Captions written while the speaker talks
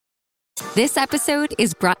This episode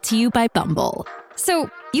is brought to you by Bumble.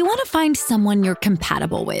 So, you want to find someone you're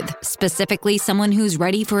compatible with, specifically someone who's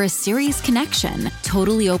ready for a serious connection,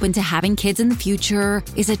 totally open to having kids in the future,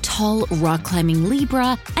 is a tall, rock-climbing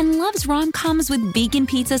Libra, and loves rom-coms with vegan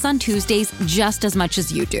pizzas on Tuesdays just as much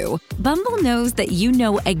as you do. Bumble knows that you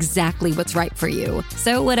know exactly what's right for you.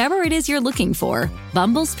 So whatever it is you're looking for,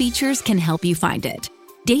 Bumble's features can help you find it.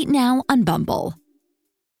 Date now on Bumble.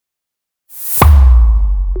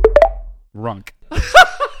 Runk.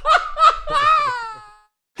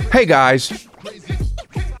 Hey guys,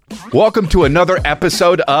 welcome to another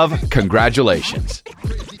episode of Congratulations.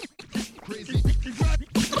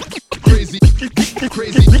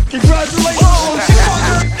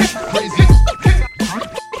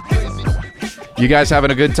 You guys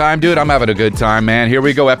having a good time, dude? I'm having a good time, man. Here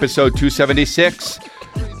we go, episode 276.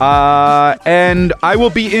 And I will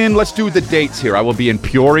be in, let's do the dates here. I will be in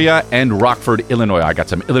Peoria and Rockford, Illinois. I got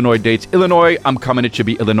some Illinois dates. Illinois, I'm coming. It should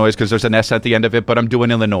be Illinois because there's an S at the end of it, but I'm doing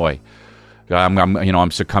Illinois.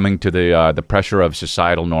 I'm succumbing to the pressure of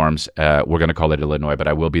societal norms. We're going to call it Illinois, but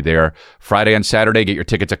I will be there Friday and Saturday. Get your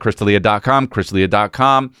tickets at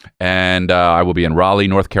crystalia.com, and I will be in Raleigh,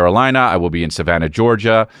 North Carolina. I will be in Savannah,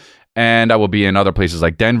 Georgia, and I will be in other places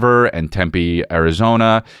like Denver and Tempe,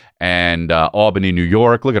 Arizona, and Albany, New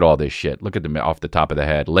York. Look at all this shit. Look at them off the top of the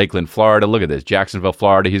head. Lakeland, Florida. Look at this. Jacksonville,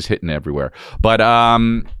 Florida. He's hitting everywhere. But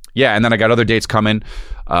yeah, and then I got other dates coming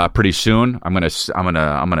pretty soon. I'm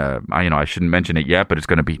gonna. I shouldn't mention it yet, but it's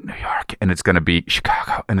gonna be New York, and it's gonna be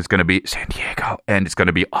Chicago, and it's gonna be San Diego, and it's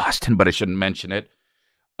gonna be Austin, but I shouldn't mention it.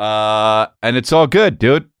 And it's all good,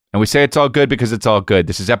 dude. And we say it's all good because it's all good.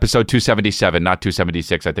 This is episode 277, not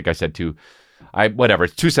 276. I think I said whatever.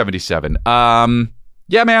 It's 277.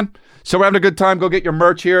 Yeah, man. So we're having a good time. Go get your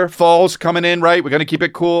merch here. Fall's coming in, right? We're going to keep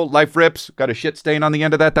it cool. Life rips. Got a shit stain on the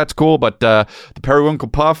end of that. That's cool. But the periwinkle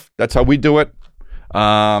puff, that's how we do it.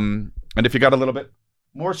 And if you got a little bit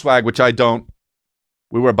more swag, which I don't,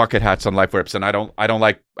 we wear bucket hats on Life Rips, and I don't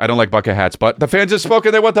like bucket hats. But the fans have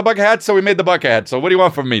spoken. They want the bucket hats, so we made the bucket hat. So what do you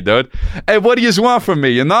want from me, dude? Hey, what do you want from me?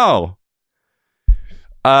 You know?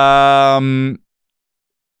 Yeah,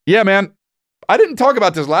 man. I didn't talk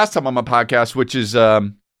about this last time on my podcast, which is let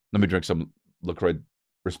me drink some LaCroix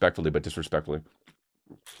respectfully, but disrespectfully.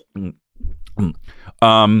 Yeah,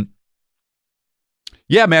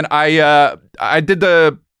 man. I did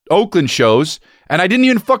the Oakland shows, and I didn't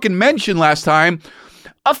even fucking mention last time.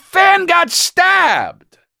 A fan got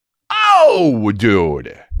stabbed. Oh,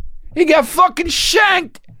 dude. He got fucking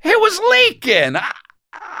shanked. He was leaking.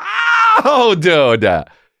 Oh, dude.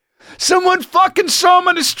 Someone fucking saw him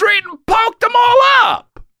on the street and poked them all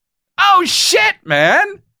up. Oh, shit,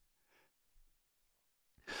 man.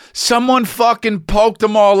 Someone fucking poked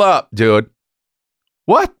them all up, dude.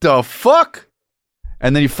 What the fuck?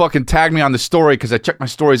 And then you fucking tagged me on the story because I checked my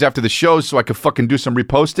stories after the show so I could fucking do some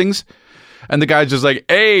repostings. And the guy's just like,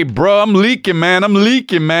 hey, bro, I'm leaking, man.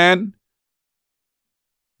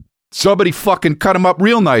 Somebody fucking cut him up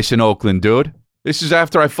real nice in Oakland, dude. This is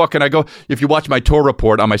after I go, if you watch my tour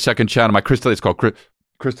report on my second channel, my Crystalia, it's called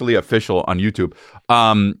Crystalia Official on YouTube.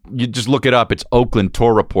 You just look it up. It's Oakland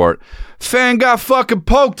tour report. Fan got fucking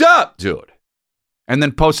poked up, dude. And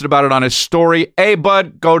then posted about it on his story. Hey,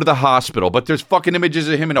 bud, go to the hospital. But there's fucking images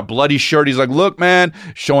of him in a bloody shirt. He's like, look, man,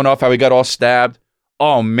 showing off how he got all stabbed.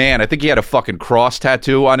 Oh, man, I think he had a fucking cross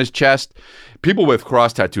tattoo on his chest. People with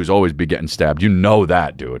cross tattoos always be getting stabbed. You know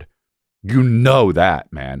that, dude. You know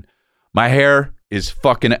that, man. My hair is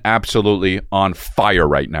fucking absolutely on fire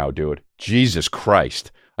right now, dude. Jesus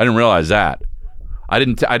Christ. I didn't realize that. I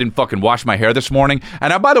didn't fucking wash my hair this morning.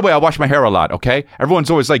 And by the way, I wash my hair a lot, okay? Everyone's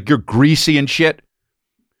always like, you're greasy and shit.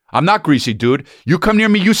 I'm not greasy, dude. You come near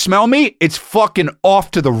me, you smell me, it's fucking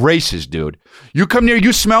off to the races, dude. You come near,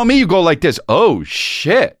 you smell me, you go like this. Oh,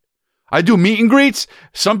 shit. I do meet and greets.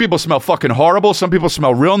 Some people smell fucking horrible. Some people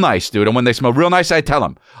smell real nice, dude. And when they smell real nice, I tell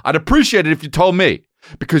them. I'd appreciate it if you told me.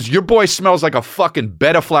 Because your boy smells like a fucking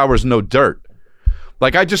bed of flowers, no dirt.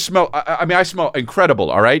 Like, I just smell, I smell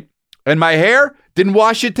incredible, all right? And my hair, didn't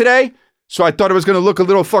wash it today. So I thought it was going to look a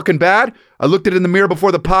little fucking bad. I looked at it in the mirror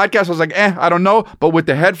before the podcast. I was like, I don't know. But with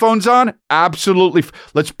the headphones on, absolutely.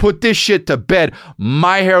 Let's put this shit to bed.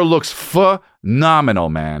 My hair looks phenomenal,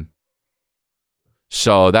 man.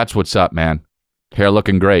 So that's what's up, man. Hair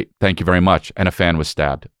looking great. Thank you very much. And a fan was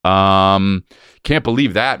stabbed. Can't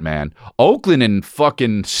believe that, man. Oakland and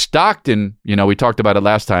fucking Stockton, we talked about it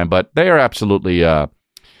last time, but they are absolutely,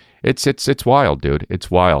 it's wild, dude. It's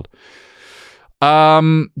wild.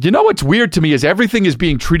 What's weird to me is everything is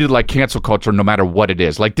being treated like cancel culture no matter what it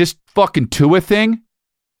is. Like this fucking Tua thing.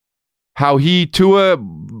 How Tua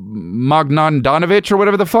Bogdanovich or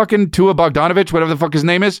whatever the fucking Tua Bogdanovich, whatever the fuck his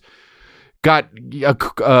name is, got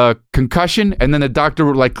a concussion, and then the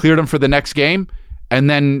doctor like cleared him for the next game, and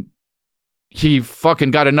then he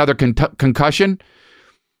fucking got another concussion,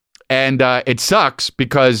 and it sucks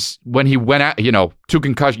because when he went out, 2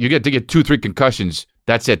 concussions, you get 2-3 concussions.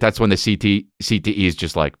 That's it. That's when the CTE is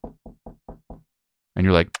just like, and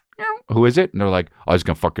you're like, who is it? And they're like, oh, he's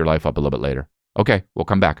gonna fuck your life up a little bit later. Okay, we'll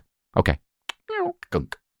come back. Okay,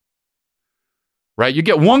 right? You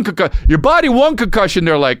get your body 1 concussion.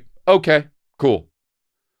 They're like, okay, cool.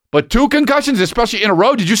 But 2 concussions, especially in a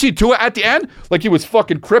row. Did you see Tua at the end? Like he was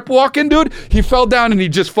fucking crip walking, dude. He fell down and he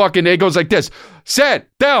just fucking, it goes like this. Sit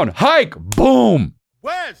down, hike, boom.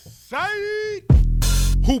 West Side.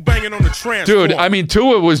 Who banging on the transport? Dude, I mean,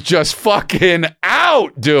 Tua was just fucking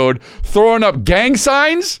out, dude. Throwing up gang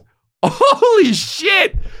signs. Holy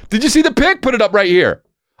shit. Did you see the pic? Put it up right here.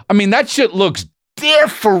 I mean, that shit looks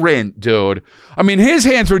different, dude. I mean, his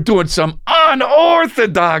hands were doing some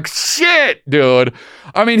unorthodox shit, dude.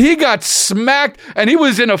 I mean, he got smacked and he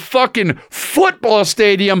was in a fucking football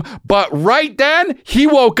stadium, but right then, he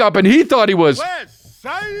woke up and he thought he was... West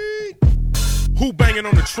Side. Who banging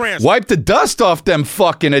on the transport? Wipe the dust off them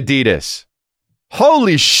fucking Adidas.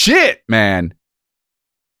 Holy shit, man.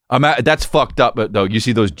 That's fucked up, though. You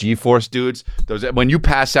see those G-Force dudes? When you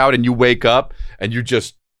pass out and you wake up and you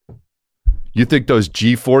think those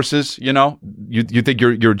G-Forces, you think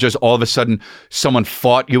you're just all of a sudden someone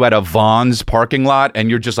fought you at a Vons parking lot and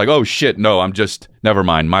you're just like, oh shit, no, never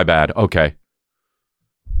mind, my bad. Okay.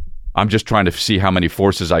 I'm just trying to see how many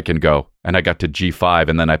forces I can go. And I got to G5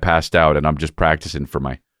 and then I passed out and I'm just practicing for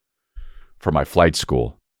my flight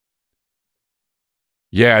school.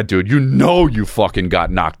 Yeah, dude, you fucking got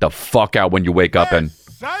knocked the fuck out when you wake up and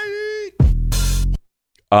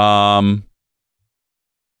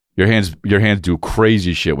your hands do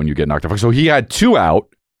crazy shit when you get knocked out. So he had 2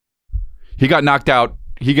 out. He got knocked out.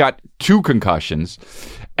 He got 2 concussions.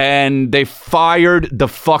 And they fired the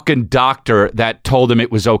fucking doctor that told him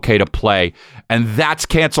it was okay to play. And that's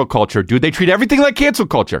cancel culture, dude. They treat everything like cancel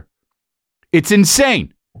culture. It's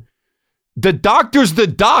insane. The doctor's the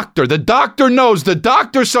doctor. The doctor knows. The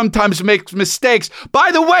doctor sometimes makes mistakes.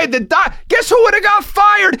 By the way, guess who would have got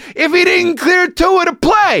fired if he didn't clear Tua to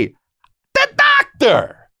play? The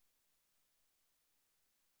doctor.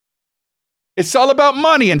 It's all about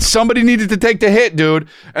money, and somebody needed to take the hit, dude.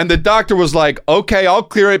 And the doctor was like, okay, I'll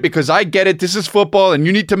clear it because I get it. This is football, and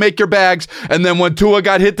you need to make your bags. And then when Tua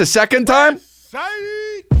got hit the second time,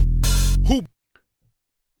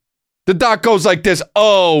 the doc goes like this,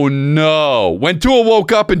 oh, no. When Tua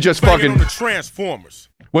woke up and just banging on the Transformers.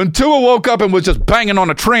 When Tua woke up and was just banging on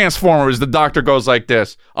the Transformers, the doctor goes like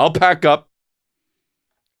this, I'll pack up.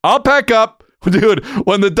 Dude,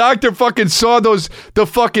 when the doctor fucking saw the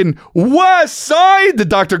fucking West Side, the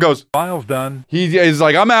doctor goes, file's done. He's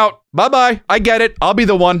like, I'm out. Bye-bye. I get it. I'll be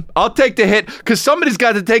the one. I'll take the hit because somebody's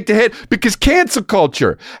got to take the hit because cancel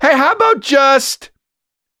culture. Hey, how about just...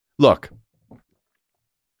 Look.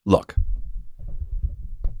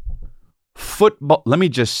 Football, let me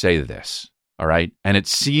just say this, all right? And it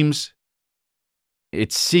seems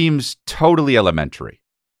totally elementary,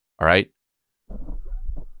 all right?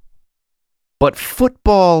 But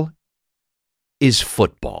football is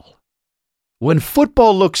football. When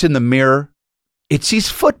football looks in the mirror, it sees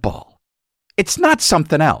football. It's not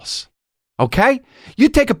something else. Okay? You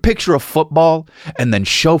take a picture of football and then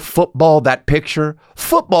show football that picture.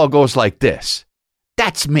 Football goes like this.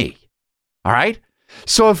 That's me. All right?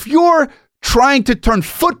 So if you're trying to turn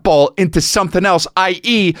football into something else,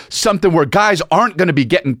 i.e. something where guys aren't going to be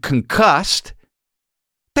getting concussed,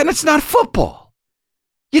 then it's not football.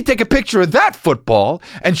 You take a picture of that football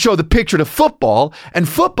and show the picture to football, and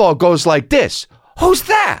football goes like this. Who's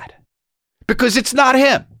that? Because it's not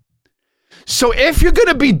him. So if you're going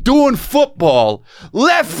to be doing football,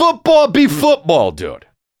 let football be football, dude.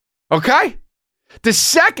 Okay?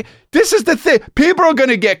 This is the thing. People are going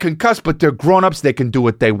to get concussed, but they're grown-ups. They can do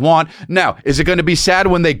what they want. Now, is it going to be sad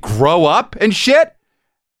when they grow up and shit?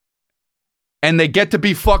 And they get to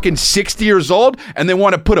be fucking 60 years old and they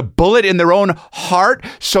want to put a bullet in their own heart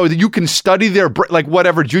so that you can study their, like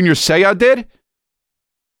whatever Junior Seau did?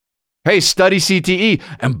 Hey, study CTE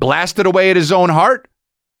and blast it away at his own heart?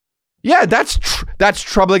 Yeah, that's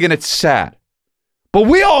troubling and it's sad. But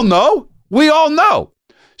we all know.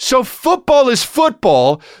 So football is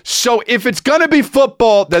football. So if it's going to be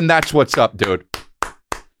football, then that's what's up, dude.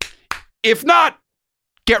 If not,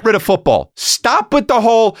 get rid of football. Stop with the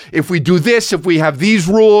whole, if we do this, if we have these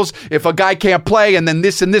rules, if a guy can't play, and then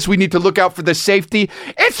this and this, we need to look out for the safety.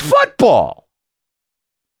 It's football.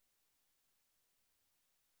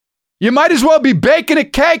 You might as well be baking a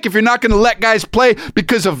cake if you're not going to let guys play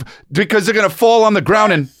because they're going to fall on the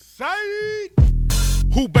ground and...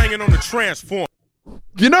 Who banging on the transformer?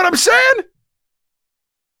 You know what I'm saying?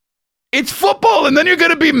 It's football, and then you're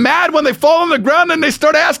going to be mad when they fall on the ground and they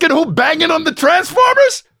start asking who banging on the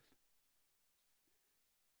transformers?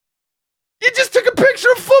 You just took a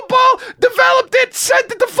picture of football, developed it,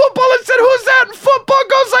 sent it to football, and said, who's that? And football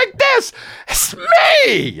goes like this. It's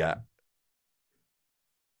me.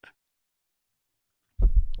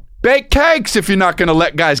 Bake cakes if you're not going to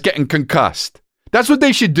let guys getting concussed. That's what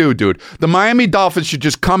they should do, dude. The Miami Dolphins should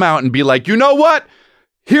just come out and be like, you know what?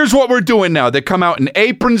 Here's what we're doing now. They come out in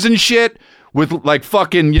aprons and shit with like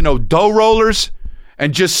fucking, dough rollers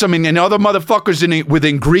and just some and other motherfuckers with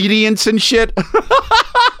ingredients and shit.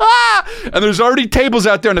 And there's already tables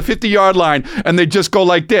out there on the 50-yard line and they just go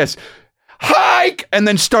like this. Hike! And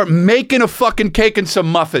then start making a fucking cake and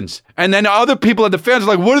some muffins. And then other people at the fans are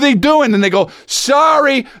like, what are they doing? And they go,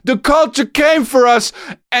 sorry, the culture came for us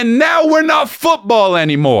and now we're not football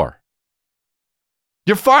anymore.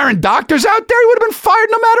 You're firing doctors out there? He would have been fired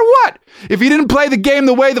no matter what. If he didn't play the game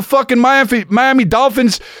the way the fucking Miami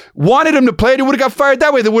Dolphins wanted him to play it, he would have got fired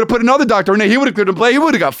that way. They would have put another doctor in there. He would have couldn't play. He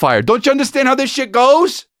would have got fired. Don't you understand how this shit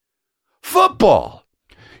goes? Football.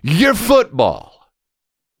 You're football.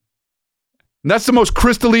 And that's the most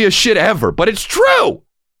Crystalia shit ever, but it's true.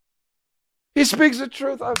 He speaks the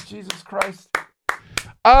truth. Oh, Jesus Christ.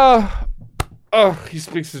 He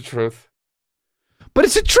speaks the truth. But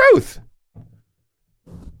it's the truth.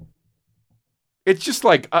 It's just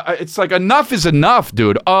like, it's like enough is enough,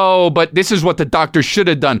 dude. Oh, but this is what the doctor should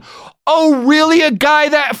have done. Oh, really? A guy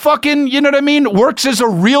that fucking, you know what I mean, works as a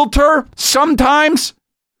realtor sometimes?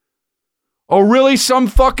 Oh, really? Some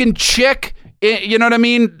fucking chick, you know what I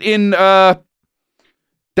mean,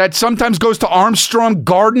 that sometimes goes to Armstrong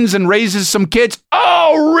Gardens and raises some kids?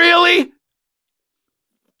 Oh, really?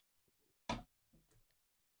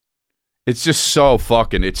 It's just so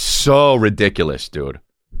fucking, it's so ridiculous, dude.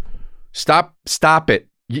 Stop it.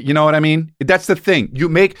 You know what I mean? That's the thing.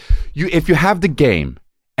 If you have the game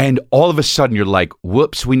and all of a sudden you're like,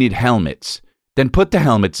 whoops, we need helmets, then put the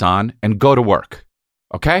helmets on and go to work.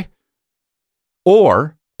 Okay?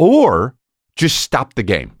 Or just stop the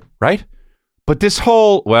game, right? But this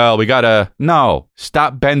whole,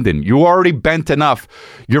 stop bending. You already bent enough.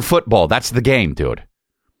 You're football. That's the game, dude.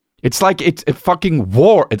 It's like it's a fucking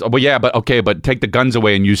war. But take the guns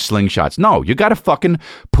away and use slingshots. No, you got to fucking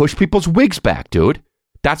push people's wigs back, dude.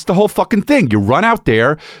 That's the whole fucking thing. You run out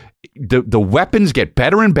there, the weapons get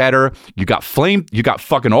better and better. You got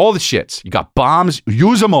fucking all the shits. You got bombs.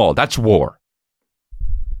 Use them all. That's war.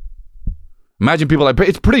 Imagine people like,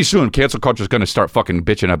 it's pretty soon cancel culture is going to start fucking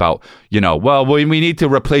bitching about, we need to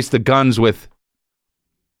replace the guns with,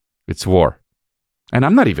 it's war. And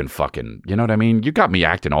I'm not even fucking, you know what I mean? You got me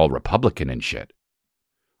acting all Republican and shit.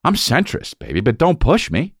 I'm centrist, baby, but don't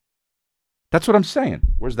push me. That's what I'm saying.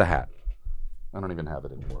 Where's the hat? I don't even have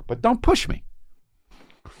it anymore. But don't push me.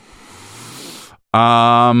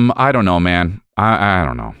 I don't know, man. I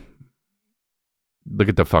don't know. Look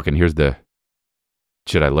at the fucking,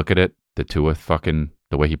 should I look at it? The Tua fucking,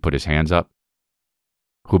 the way he put his hands up?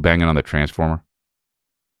 Who banging on the transformer?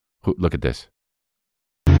 Look at this.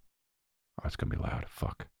 Oh, it's going to be loud.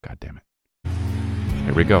 Fuck. God damn it.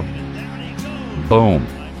 Here we go. Boom.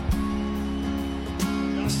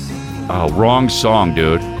 Oh, wrong song,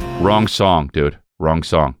 dude. Wrong song, dude. Wrong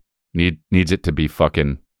song. Needs it to be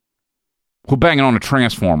fucking... Who banging on a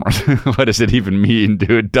transformer? What does it even mean,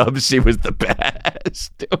 dude? Dub C was the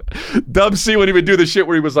best, dude. Dub C, when he would do the shit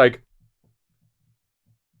where he was like,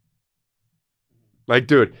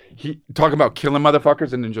 dude, he talking about killing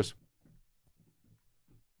motherfuckers and then just...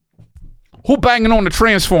 Who banging on the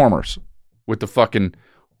transformers? With the fucking,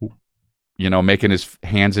 making his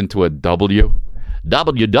hands into a W.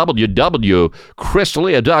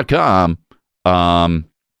 www.crystalia.com.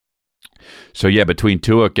 So yeah, between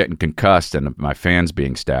Tua getting concussed and my fans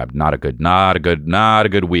being stabbed, not a good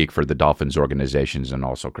week for the Dolphins organizations and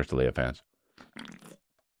also Crystalia fans.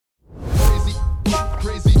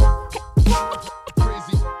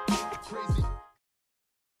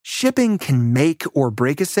 Shipping can make or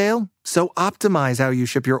break a sale, so optimize how you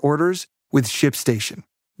ship your orders with ShipStation.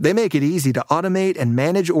 They make it easy to automate and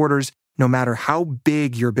manage orders no matter how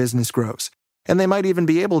big your business grows. And they might even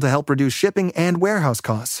be able to help reduce shipping and warehouse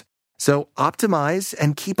costs. So optimize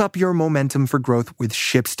and keep up your momentum for growth with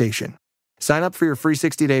ShipStation. Sign up for your free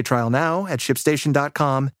 60-day trial now at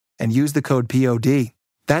ShipStation.com and use the code POD.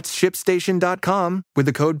 That's ShipStation.com with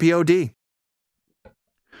the code POD.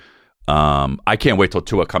 I can't wait till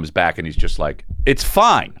Tua comes back and he's just like, it's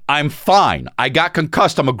fine. I'm fine. I got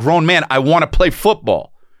concussed. I'm a grown man. I want to play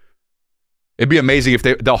football. It'd be amazing if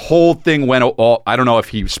the whole thing went all, I don't know if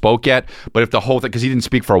he spoke yet, but if the whole thing, because he didn't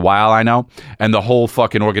speak for a while, I know, and the whole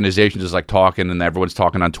fucking organization is like talking and everyone's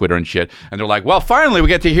talking on Twitter and shit, and they're like, well, finally we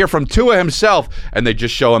get to hear from Tua himself, and they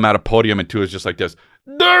just show him at a podium and Tua's just like this,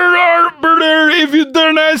 if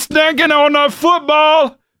you're not snacking on a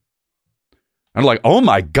football. And I'm like, oh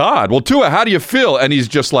my God, well, Tua, how do you feel? And he's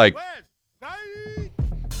just like,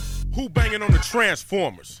 who banging on the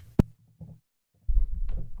Transformers?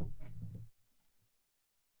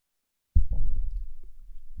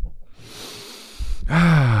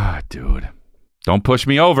 Ah, dude. Don't push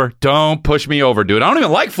me over. Don't push me over, dude. I don't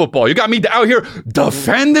even like football. You got me out here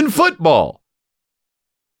defending football.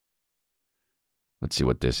 Let's see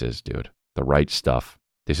what this is, dude. The Right Stuff.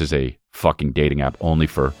 This is a fucking dating app only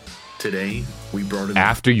for today. We brought in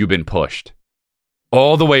after you've been pushed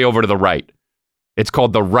all the way over to the right. It's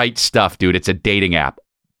called The Right Stuff, dude. It's a dating app.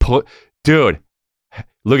 Dude,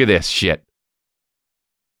 look at this shit.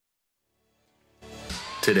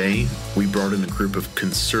 Today, we brought in a group of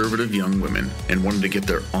conservative young women and wanted to get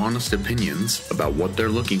their honest opinions about what they're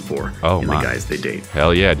looking for in the guys they date.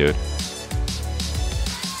 Hell yeah, dude.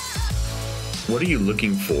 What are you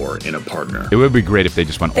looking for in a partner? It would be great if they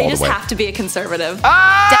just went all the way. They just have to be a conservative.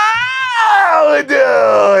 Oh,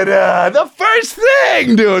 dude. The first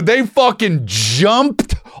thing, dude. They fucking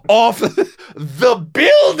jumped off the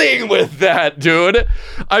building with that, dude.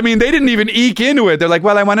 I mean, they didn't even eke into it. They're like,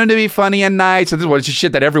 well, I want him to be funny and nice. And this is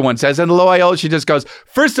shit that everyone says. And loyal, she just goes,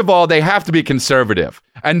 first of all, they have to be conservative.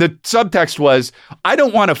 And the subtext was, I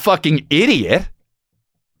don't want a fucking idiot.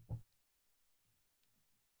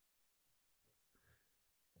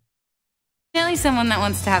 Really someone that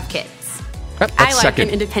wants to have kids. I like an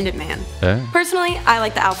independent man. Personally, I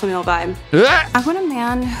like the alpha male vibe. I want a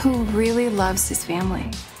man who really loves his family.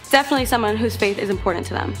 Definitely someone whose faith is important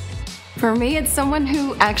to them. For me, it's someone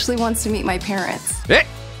who actually wants to meet my parents.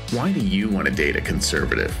 Why do you want to date a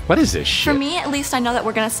conservative? What is this shit? For me, at least I know that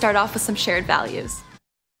we're going to start off with some shared values.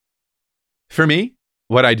 For me,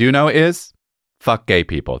 what I do know is fuck gay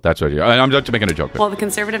people. That's what I'm just making a joke. Well, the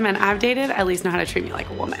conservative men I've dated at least know how to treat me like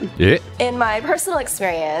a woman. Yeah. In my personal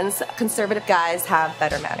experience, conservative guys have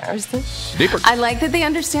better manners. Deeper. I like that they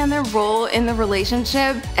understand their role in the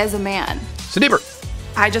relationship as a man. Deeper.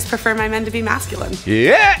 I just prefer my men to be masculine.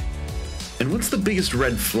 Yeah. And what's the biggest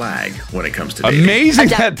red flag when it comes to dating? Amazing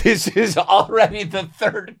that this is already the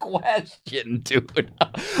third question, dude.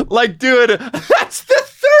 Like, dude, that's the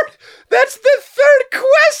third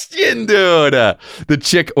question, dude. The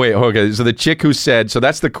chick, wait, okay, so the chick who said, so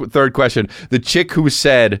that's the third question. The chick who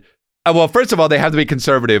said, well, first of all, they have to be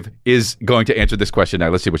conservative is going to answer this question now.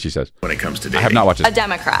 Let's see what she says. When it comes to dating. I have not watched it. A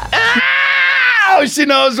Democrat. Oh, she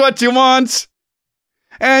knows what she wants.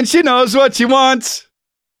 And she knows what she wants.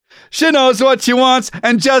 She knows what she wants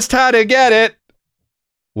and just how to get it.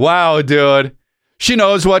 Wow, dude. She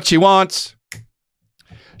knows what she wants.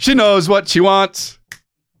 She knows what she wants.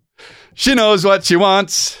 She knows what she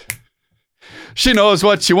wants. She knows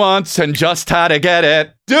what she wants and just how to get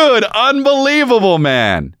it. Dude, unbelievable,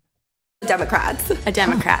 man. Democrats. A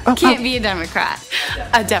Democrat. Can't be a Democrat.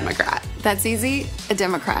 A Democrat. That's easy. A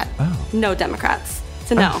Democrat. No Democrats.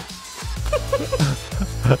 It's a no.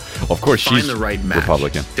 Of course, Find she's the right match.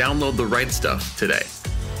 Republican. Download The Right Stuff today.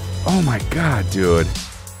 Oh my God, dude.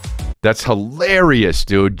 That's hilarious,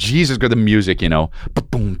 dude. Jesus, got the music, you know.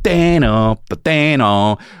 I'd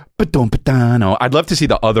love to see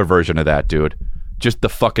the other version of that, dude. Just the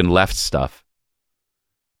fucking left stuff.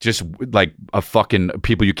 Just like a fucking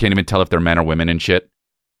people you can't even tell if they're men or women and shit.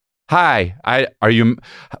 Hi,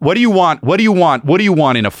 what do you want? What do you want? What do you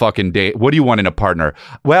want in a fucking date? What do you want in a partner?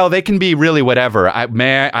 Well, they can be really whatever. I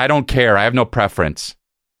don't care. I have no preference.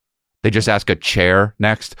 They just ask a chair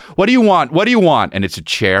next. What do you want? What do you want? And it's a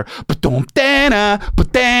chair. Just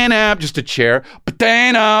a chair.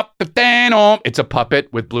 It's a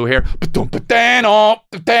puppet with blue hair.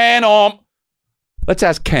 Let's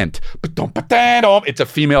ask Kent. It's a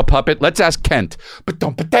female puppet. Let's ask Kent.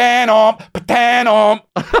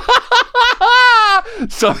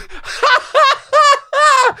 So,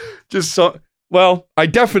 just so, well, I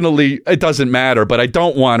definitely, it doesn't matter, but I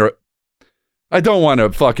don't want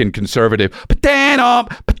a fucking conservative. Dude,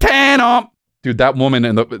 that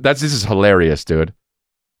woman, this is hilarious, dude.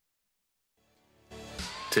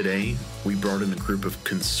 Today, we brought in a group of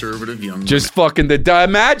conservative young just women. Fucking,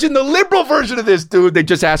 imagine the liberal version of this, dude. They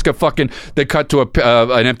just ask they cut to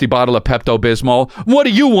an empty bottle of Pepto-Bismol. What do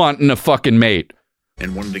you want in a fucking mate?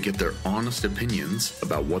 And wanted to get their honest opinions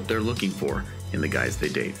about what they're looking for in the guys they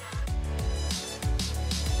date.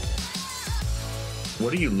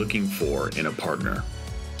 What are you looking for in a partner?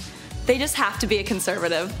 They just have to be a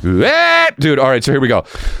conservative. Dude, all right, so here we go.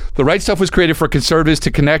 The Right Stuff was created for conservatives to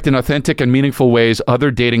connect in authentic and meaningful ways. Other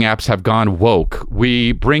dating apps have gone woke.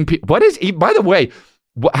 We bring people... By the way,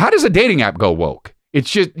 how does a dating app go woke? It's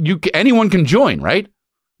just, anyone can join, right?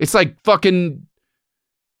 It's like fucking...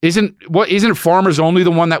 Isn't Farmers Only the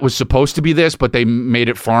one that was supposed to be this, but they made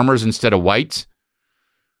it farmers instead of whites?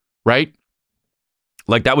 Right?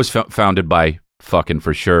 Like, that was founded by fucking,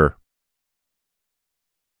 for sure...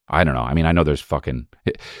 I don't know. I mean, I know there's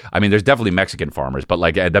there's definitely Mexican farmers, but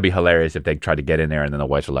like, that'd be hilarious if they tried to get in there and then the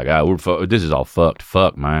whites were like, this is all fucked.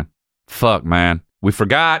 Fuck, man. We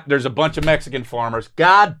forgot there's a bunch of Mexican farmers.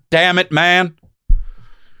 God damn it, man.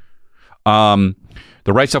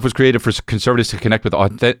 The Right Stuff was created for conservatives to connect with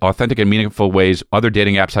authentic and meaningful ways. Other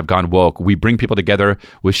dating apps have gone woke. We bring people together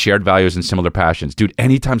with shared values and similar passions. Dude,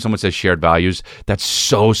 anytime someone says shared values, that's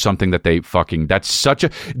so something that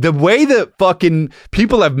the way that fucking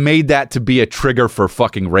people have made that to be a trigger for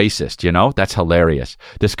fucking racist, you know? That's hilarious.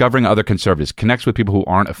 Discovering other conservatives connects with people who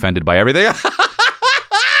aren't offended by everything.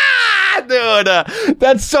 Dude,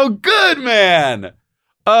 that's so good, man.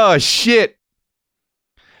 Oh, shit.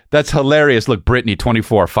 That's hilarious. Look, Brittany,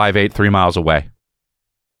 24, 5'8", 3 miles away.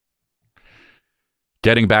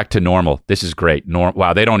 Getting back to normal. This is great.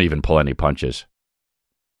 Wow, they don't even pull any punches.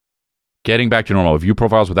 Getting back to normal. View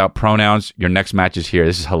profiles without pronouns. Your next match is here.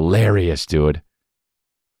 This is hilarious, dude.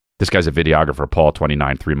 This guy's a videographer. Paul,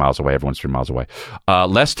 29, 3 miles away. Everyone's 3 miles away.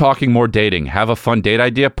 Less talking, more dating. Have a fun date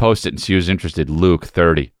idea? Post it and see who's interested. Luke,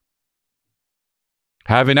 30.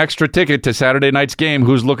 Have an extra ticket to Saturday night's game.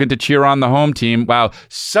 Who's looking to cheer on the home team? Wow.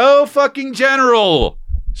 So fucking general.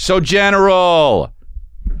 So general.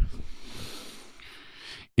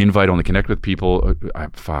 Invite only. Connect with people.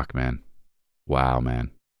 Fuck, man. Wow, man.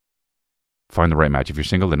 Find the right match. If you're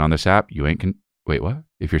single and on this app, you ain't... Wait, what?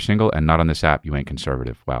 If you're single and not on this app, you ain't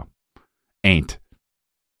conservative. Wow. Ain't.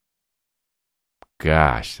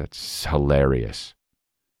 Gosh, that's hilarious.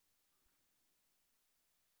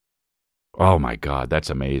 Oh my God, that's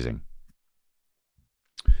amazing.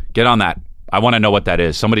 Get on that. I want to know what that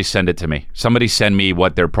is. Somebody send it to me. Somebody send me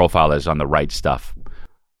what their profile is on the Right Stuff.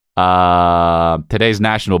 Today's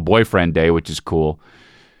National Boyfriend Day, which is cool.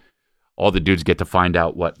 All the dudes get to find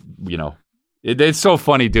out what, you know. It's so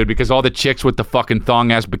funny, dude, because all the chicks with the fucking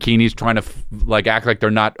thong-ass bikinis trying to act like they're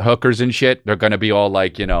not hookers and shit, they're going to be all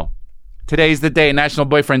like, you know, today's the day, National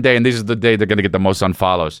Boyfriend Day, and this is the day they're going to get the most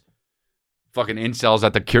unfollows. Fucking incels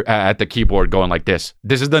at the keyboard going like this.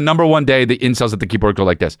 This is the number one day the incels at the keyboard go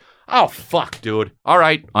like this. Oh, fuck, dude. All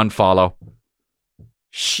right, unfollow.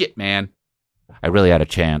 Shit, man. I really had a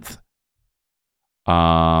chance.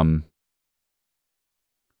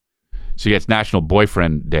 So yeah, it's National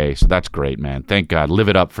Boyfriend Day, so that's great, man. Thank God. Live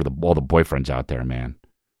it up for all the boyfriends out there, man.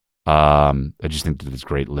 I just think that it's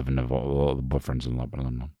great living with all the boyfriends in love.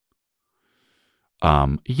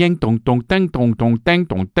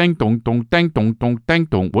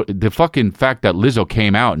 The fucking fact that Lizzo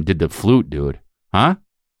came out and did the flute, dude. Huh?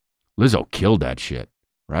 Lizzo killed that shit,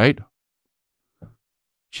 right?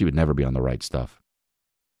 She would never be on the Right Stuff.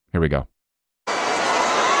 Here we go.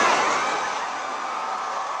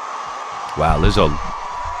 Wow, Lizzo.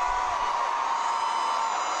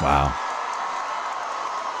 Wow.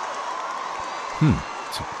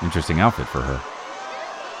 It's an interesting outfit for her.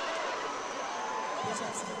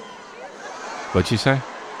 What'd she say?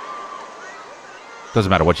 Doesn't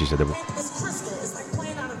matter what she said.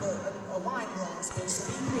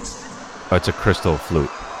 Oh, it's a crystal flute.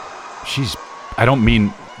 I don't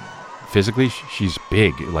mean physically, she's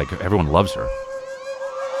big. Like, everyone loves her.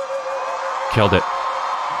 Killed it.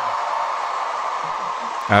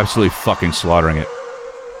 Absolutely fucking slaughtering it.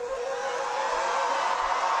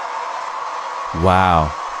 Wow.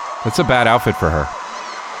 That's a bad outfit for her.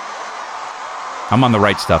 I'm on the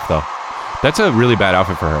Right Stuff, though. That's a really bad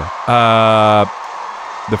outfit for her.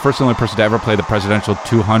 The first and only person to ever play the presidential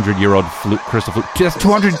 200-year-old crystal flute. That's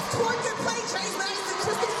 200...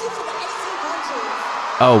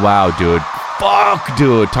 Oh, wow, dude. Fuck,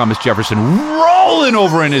 dude. Thomas Jefferson rolling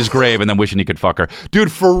over in his grave and then wishing he could fuck her.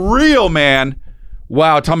 Dude, for real, man.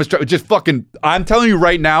 Wow, Thomas Jefferson just fucking... I'm telling you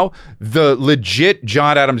right now, the legit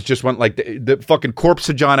John Adams just went like the fucking corpse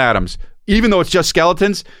of John Adams. Even though it's just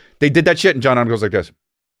skeletons, they did that shit and John Adams goes like this.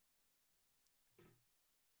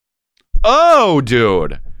 Oh,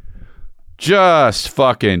 dude. Just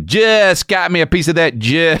got me a piece of that.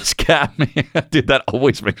 Just got me. Dude, that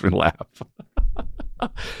always makes me laugh.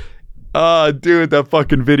 Dude, that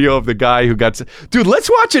fucking video of the guy who got... Dude, let's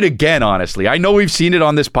watch it again, honestly. I know we've seen it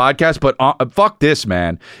on this podcast, but fuck this,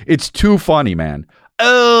 man. It's too funny, man.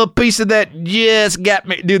 Oh, piece of that just got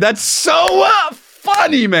me. Dude, that's so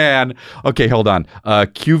funny, man. Okay, hold on.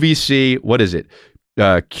 QVC, what is it?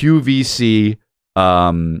 QVC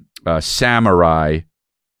samurai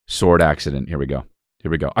sword accident. Here we go.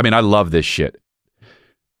 I mean, I love this shit.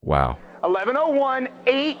 Wow. 1101,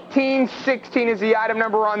 1816 is the item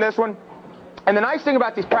number on this one. And the nice thing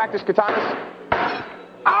about these practice katanas...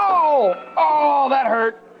 Oh, that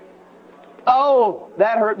hurt. Oh,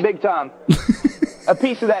 that hurt big time. A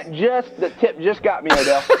piece of that the tip just got me,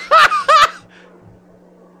 Odell.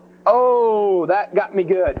 Oh, that got me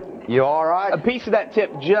good. You all right? A piece of that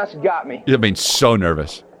tip just got me. I mean, so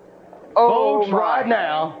nervous. Oh, folks, right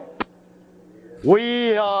now,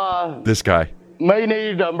 we this guy may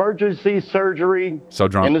need emergency surgery. So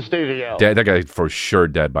drunk in the studio. Dead. That guy for sure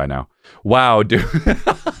dead by now. Wow, dude.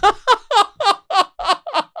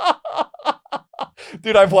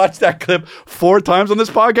 Dude, I've watched that clip 4 times on this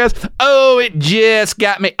podcast. Oh, it just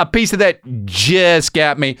got me. A piece of that just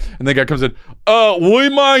got me. And the guy comes in, we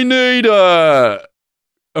might need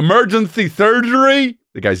emergency surgery.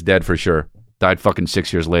 The guy's dead for sure. Died fucking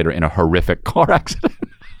 6 years later in a horrific car accident.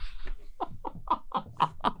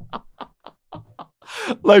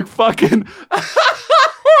 Like fucking...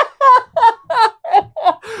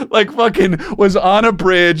 like fucking was on a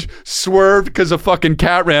bridge, swerved because a fucking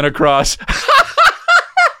cat ran across.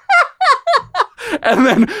 And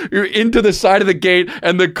then you're into the side of the gate,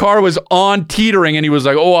 and the car was on teetering, and he was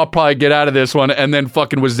like, oh, I'll probably get out of this one, and then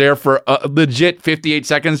fucking was there for a legit 58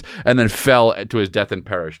 seconds, and then fell to his death and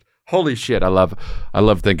perished. Holy shit, I love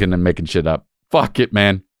thinking and making shit up. Fuck it,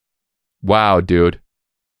 man. Wow, dude.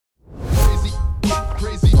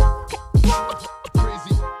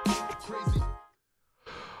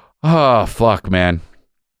 Oh, fuck, man.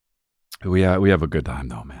 We have a good time,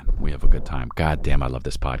 though, man. We have a good time. God damn, I love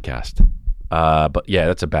this podcast. But yeah,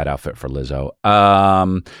 that's a bad outfit for Lizzo.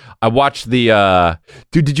 I watched the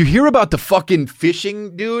dude. Did you hear about the fucking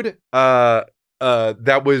fishing dude?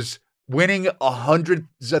 That was winning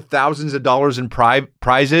hundreds of thousands of dollars in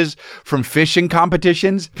prizes from fishing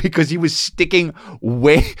competitions because he was sticking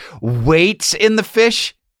weights in the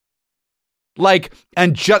fish. Like,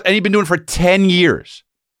 and he'd been doing it for 10 years.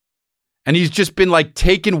 And he's just been like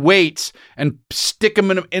taking weights and stick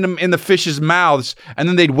them in the fish's mouths, and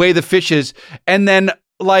then they'd weigh the fishes. And then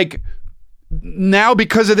like now,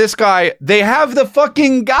 because of this guy, they have the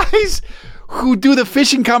fucking guys who do the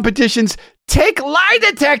fishing competitions take lie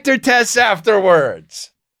detector tests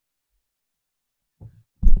afterwards.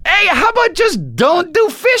 Hey, how about just don't do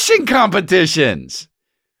fishing competitions?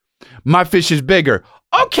 My fish is bigger.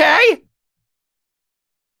 Okay.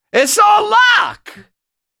 It's all luck.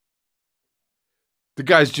 The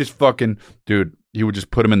guy's just fucking, dude, he would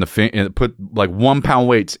just put him put like 1 pound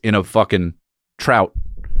weights in a fucking trout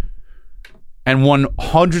and won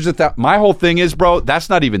hundreds of thousands. My whole thing is, bro, that's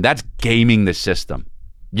gaming the system.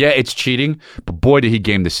 Yeah, it's cheating, but boy, did he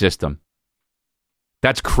game the system.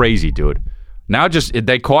 That's crazy, dude. Now just, if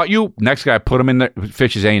they caught you, next guy, put him in the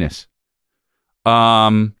fish's anus.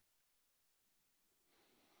 Yeah,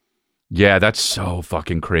 that's so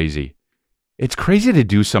fucking crazy. It's crazy to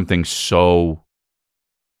do something so...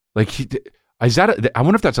 Like, I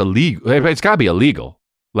wonder if that's illegal. It's got to be illegal.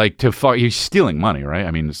 Like, he's stealing money, right?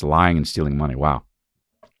 I mean, it's lying and stealing money. Wow.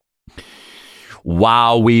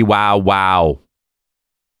 Wow.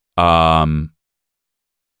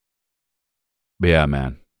 Yeah,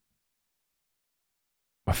 man.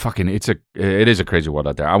 It is a crazy world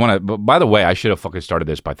out there. By the way, I should have fucking started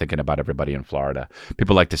this by thinking about everybody in Florida.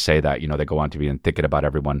 People like to say that, they go on TV and thinking about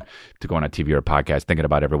everyone, to go on a TV or a podcast, thinking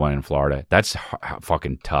about everyone in Florida. That's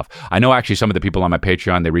fucking tough. I know actually some of the people on my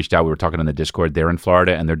Patreon, they reached out, we were talking on the Discord, they're in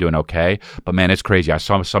Florida and they're doing okay. But man, it's crazy. I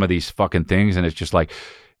saw some of these fucking things and it's just like,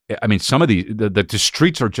 I mean, some of the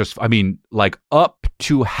streets are just, I mean, like up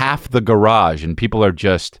to half the garage and people are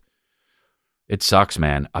just... It sucks,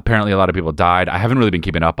 man. Apparently, a lot of people died. I haven't really been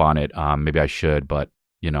keeping up on it. Maybe I should, but,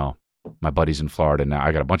 my buddies in Florida now.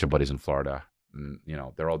 I got a bunch of buddies in Florida. And,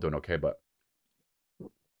 they're all doing okay, but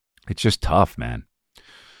it's just tough, man.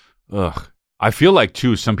 Ugh. I feel like,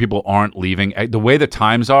 too, some people aren't leaving. The way the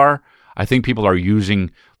times are, I think people are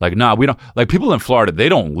using, like, nah, we don't. Like, people in Florida, they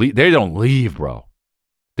don't leave, bro.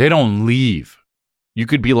 They don't leave. You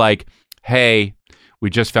could be like, hey... We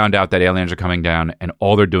just found out that aliens are coming down and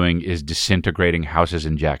all they're doing is disintegrating houses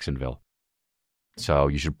in Jacksonville. So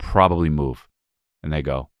you should probably move. And they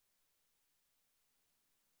go.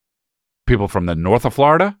 People from the north of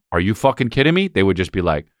Florida? Are you fucking kidding me? They would just be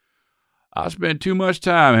like, I spent too much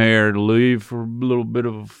time here to leave for a little bit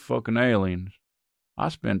of fucking aliens. I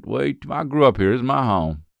grew up here. This is my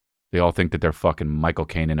home. They all think that they're fucking Michael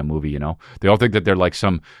Caine in a movie, you know? They all think that they're like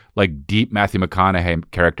some like deep Matthew McConaughey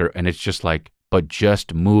character, and it's just like, but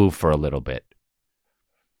just move for a little bit.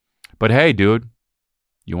 But hey, dude,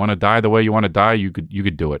 you want to die the way you want to die, you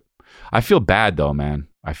could do it. I feel bad though, man.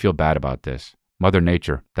 I feel bad about this. Mother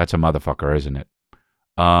Nature, that's a motherfucker, isn't it?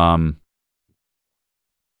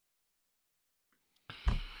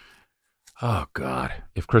 Oh, God.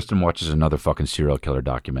 If Kristen watches another fucking serial killer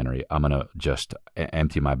documentary, I'm going to just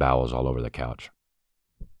empty my bowels all over the couch.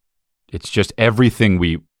 It's just everything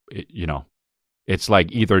it's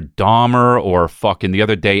like either Dahmer or fucking the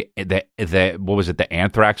other day, what was it, the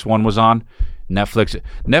Anthrax one was on?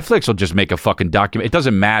 Netflix will just make a fucking document. It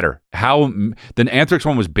doesn't matter how, the Anthrax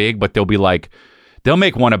one was big, but they'll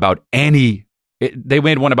make one about they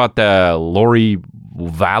made one about the Lori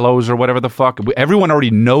Vallows or whatever the fuck. Everyone already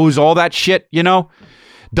knows all that shit, you know?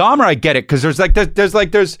 Dahmer, I get it, because there's like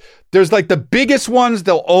the biggest ones,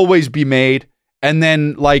 they'll always be made, and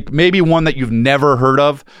then like maybe one that you've never heard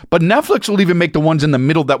of. But Netflix will even make the ones in the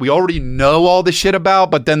middle that we already know all the shit about,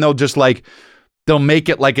 but then they'll make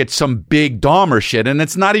it like it's some big Dahmer shit, and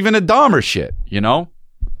it's not even a Dahmer shit, you know?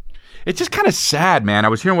 It's just kind of sad, man. I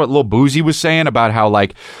was hearing what Lil Boozy was saying about how,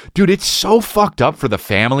 like, dude, it's so fucked up for the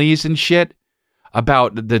families and shit.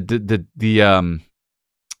 About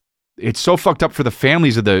it's so fucked up for the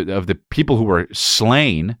families of the people who were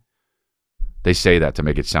slain. They say that to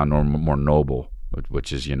make it sound more noble,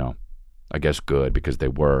 which is, you know, I guess good because they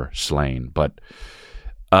were slain. But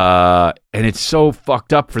and it's so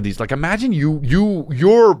fucked up for these. Like, imagine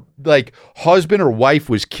your like husband or wife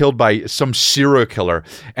was killed by some serial killer,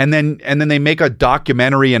 and then they make a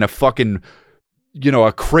documentary and a fucking, you know,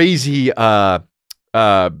 a crazy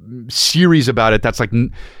series about it. That's like,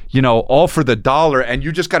 you know, all for the dollar, and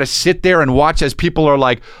you just got to sit there and watch as people are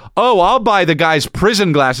like, oh, I'll buy the guy's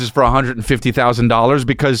prison glasses for $150,000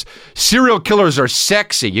 because serial killers are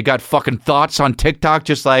sexy. You got fucking thoughts on TikTok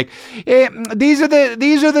just like, these are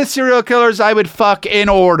the serial killers I would fuck in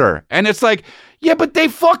order. And it's like, yeah, but they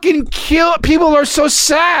fucking kill. People are so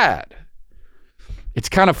sad. It's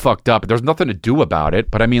kind of fucked up. There's nothing to do about it.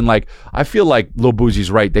 But I mean, like, I feel like Lil Boozy's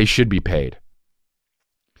right. They should be paid.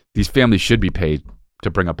 These families should be paid to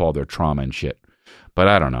bring up all their trauma and shit. But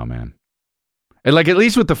I don't know, man. And like, at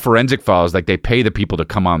least with the forensic files, like, they pay the people to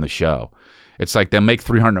come on the show. It's like they'll make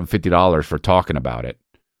 $350 for talking about it.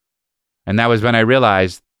 And that was when I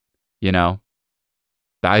realized, you know,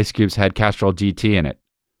 the Ice Cubes had Castrol GT in it.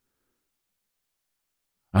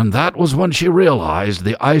 And that was when she realized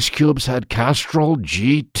the Ice Cubes had Castrol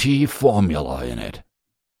GT formula in it.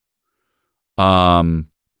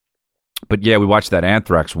 But yeah, we watched that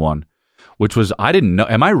Anthrax one, which was, I didn't know.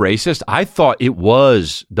 Am I racist? I thought it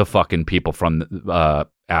was the fucking people from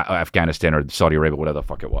Afghanistan or Saudi Arabia, whatever the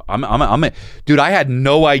fuck it was. Dude, I had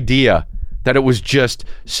no idea that it was just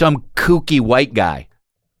some kooky white guy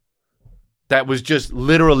that was just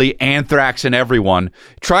literally anthraxing everyone.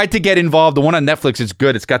 Tried to get involved. The one on Netflix is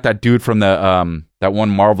good. It's got that dude from the that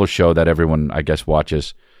one Marvel show that everyone, I guess,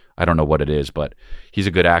 watches. I don't know what it is, but he's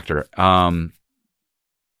a good actor.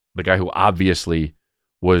 The guy who obviously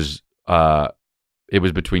was, it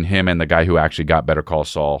was between him and the guy who actually got Better Call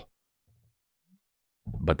Saul.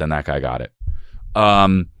 But then that guy got it.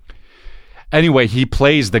 Anyway, he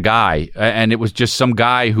plays the guy, and it was just some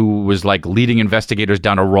guy who was like leading investigators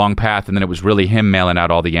down a wrong path, and then it was really him mailing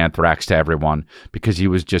out all the anthrax to everyone because he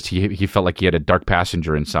was just, he felt like he had a dark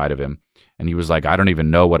passenger inside of him. And he was like, I don't even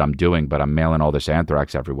know what I'm doing, but I'm mailing all this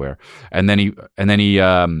anthrax everywhere. And then he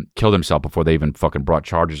killed himself before they even fucking brought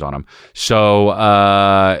charges on him. So,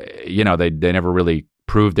 you know, they never really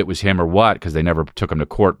proved it was him or what, because they never took him to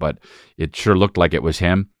court, but it sure looked like it was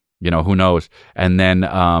him. You know, who knows? And then,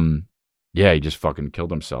 yeah, he just fucking killed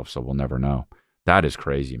himself, so we'll never know. That is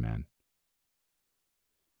crazy, man.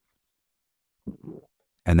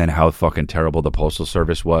 And then how fucking terrible the Postal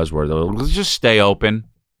Service was, where they'll just stay open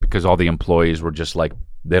because all the employees were just like,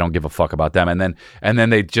 they don't give a fuck about them. And then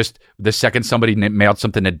they just, the second somebody mailed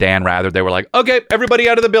something to Dan Rather, they were like, okay, everybody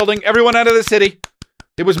out of the building, everyone out of the city.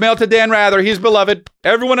 It was mailed to Dan Rather. He's beloved.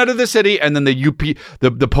 Everyone out of the city. And then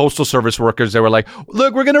the Postal Service workers, they were like,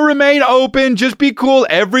 look, we're going to remain open. Just be cool.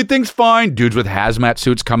 Everything's fine. Dudes with hazmat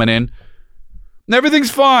suits coming in.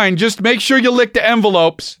 Everything's fine. Just make sure you lick the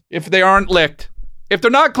envelopes if they aren't licked. If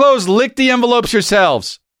they're not closed, lick the envelopes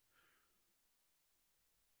yourselves.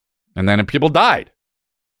 And then people died.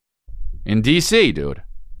 In D.C., dude.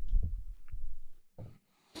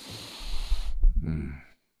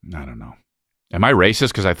 I don't know. Am I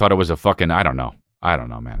racist because I thought it was a fucking... I don't know,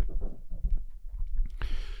 man.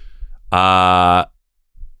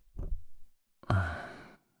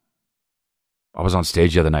 I was on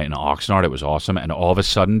stage the other night in Oxnard. It was awesome. And all of a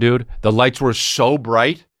sudden, dude, the lights were so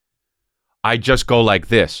bright, I just go like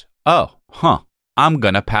this. Oh, I'm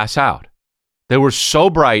going to pass out. They were so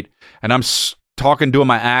bright, and I'm talking, doing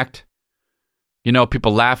my act. You know,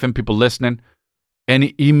 people laughing, people listening.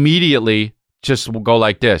 And immediately just will go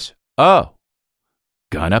like this. Oh,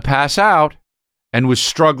 gonna pass out. And was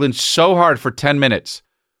struggling so hard for 10 minutes.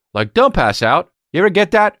 Like, don't pass out. You ever get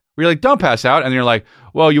that? Where you're like, don't pass out. And you're like,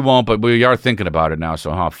 well, you won't, but we are thinking about it now.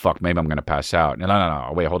 So, oh, fuck, maybe I'm going to pass out.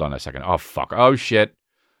 No. Wait, hold on a second. Oh, fuck. Oh, shit.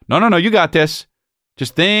 No. You got this.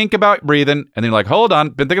 Just think about breathing. And then you're like, hold on.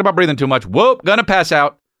 Been thinking about breathing too much. Whoop, gonna pass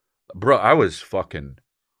out. Bro, I was fucking...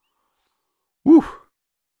 Whew.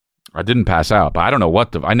 I didn't pass out, but I don't know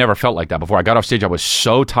what I never felt like that before. I got off stage. I was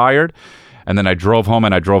so tired. And then I drove home,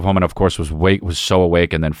 and of course was so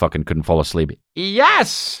awake, and then fucking couldn't fall asleep.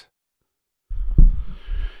 Yes! I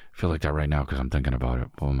feel like that right now because I'm thinking about it.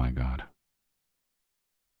 Oh, my God.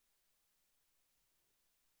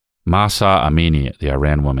 Mahsa Amini, the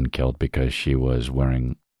Iran woman killed because she was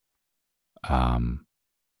wearing... everyone's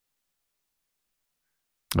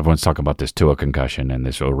talking about this Tua concussion and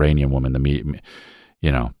this Iranian woman, the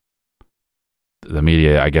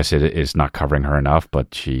media, I guess it is not covering her enough,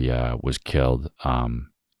 but she was killed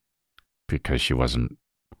because she wasn't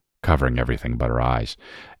covering everything but her eyes.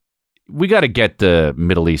 We got to get the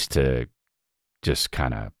Middle East to just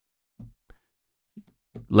kind of,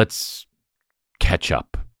 let's catch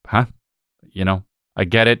up, huh? You know, I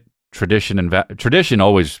get it. Tradition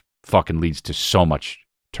always fucking leads to so much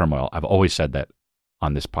turmoil. I've always said that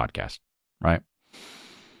on this podcast, right?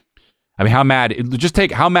 I mean, how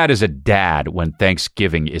mad is a dad when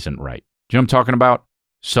Thanksgiving isn't right? Do you know what I'm talking about?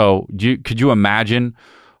 So could you imagine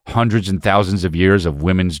hundreds and thousands of years of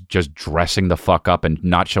women's just dressing the fuck up and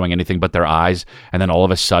not showing anything but their eyes, and then all of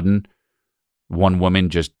a sudden, one woman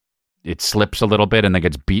it slips a little bit and then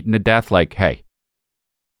gets beaten to death? Like, hey,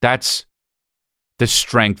 that's the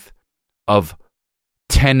strength of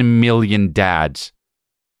 10 million dads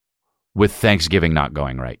with Thanksgiving not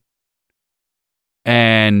going right.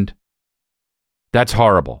 And that's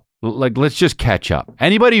horrible. Like, let's just catch up.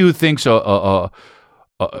 Anybody who thinks, you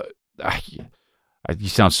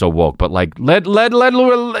sound so woke, but like,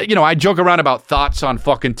 I joke around about thoughts on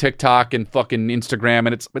fucking TikTok and fucking Instagram,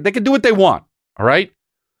 and but they can do what they want. All right.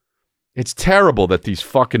 It's terrible that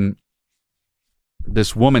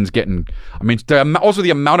this woman's getting, I mean, also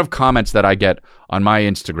the amount of comments that I get on my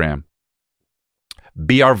Instagram.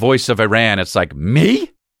 Be our voice of Iran. It's like,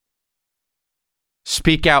 me?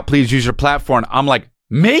 Speak out, please use your platform. I'm like,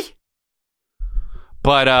 me?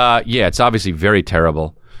 But yeah, it's obviously very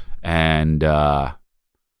terrible. And I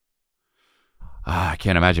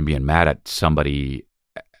can't imagine being mad at somebody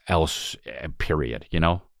else, period, you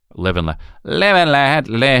know? Live and let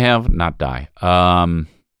live, not die. I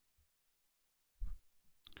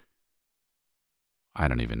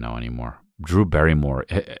don't even know anymore. Drew Barrymore,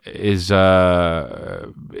 is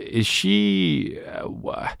she...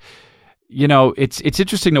 you know, it's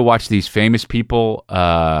interesting to watch these famous people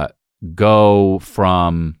go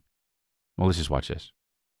from... Well, let's just watch this.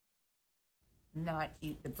 Not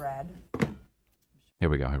eat the bread. Here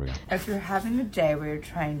we go. If you're having a day where you're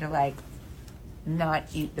trying to, like, not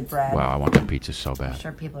eat the bread... Wow, I want that pizza so bad. I'm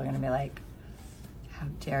sure people are going to be like, how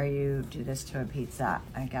dare you do this to a pizza?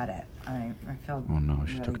 I get it. I feel oh no,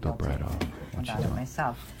 she really took the bread off. About it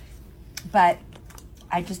myself. But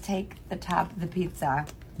I just take the top of the pizza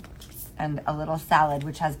and a little salad,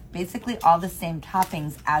 which has basically all the same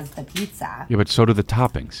toppings as the pizza. Yeah, but so do the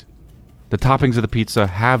toppings. The toppings of the pizza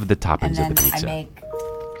have the toppings of the pizza. And then I make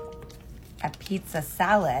a pizza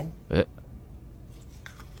salad.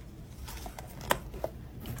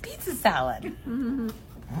 Pizza salad. I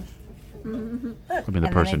mean, the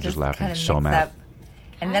person just laughing so mad.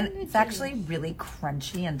 And then it's actually really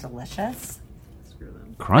crunchy and delicious.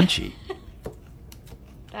 Crunchy?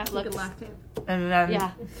 That looks... And then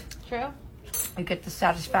yeah, true. You get the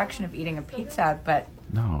satisfaction of eating a pizza, but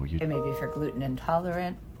no, it may be for gluten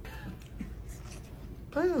intolerant.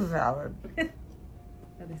 Pizza salad.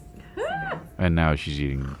 And now she's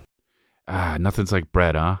eating... nothing's like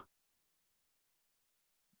bread, huh?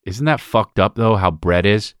 Isn't that fucked up, though, how bread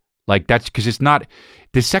is? Like, that's because it's not...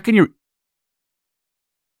 The second you're...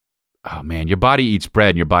 Oh, man, your body eats bread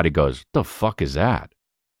and your body goes, the fuck is that?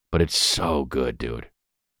 But it's so good, dude.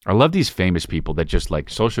 I love these famous people that just, like,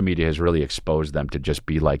 social media has really exposed them to just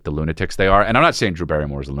be like the lunatics they are. And I'm not saying Drew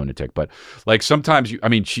Barrymore is a lunatic, but, like, sometimes,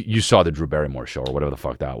 you saw the Drew Barrymore show or whatever the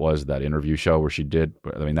fuck that was, that interview show where she did.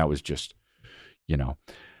 I mean, that was just, you know.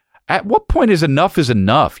 At what point is enough,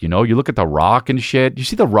 you know? You look at The Rock and shit. You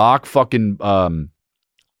see The Rock fucking...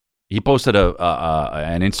 He posted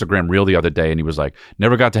an Instagram reel the other day, and he was like,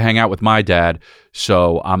 "Never got to hang out with my dad,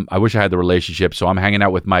 so I wish I had the relationship. So I'm hanging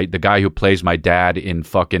out with the guy who plays my dad in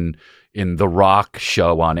The Rock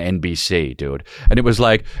show on NBC, dude." And it was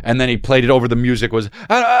like, and then he played it over. The music was,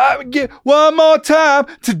 "I get one more time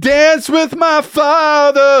to dance with my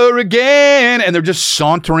father again," and they're just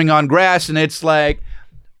sauntering on grass, and it's like,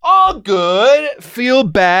 all good, feel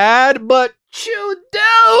bad, but you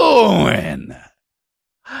doing?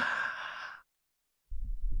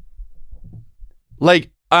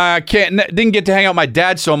 Like, I didn't get to hang out with my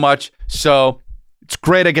dad so much, so it's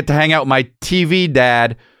great I get to hang out with my TV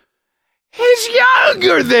dad. He's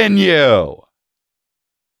younger than you.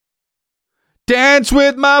 Dance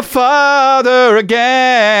with my father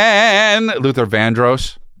again. Luther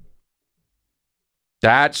Vandross.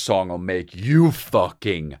 That song will make you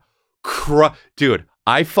fucking cry. Dude,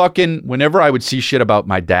 whenever I would see shit about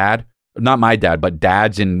my dad, not my dad, but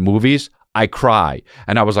dads in movies, I cry.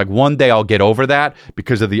 And I was like, one day I'll get over that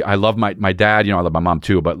because of I love my dad, I love my mom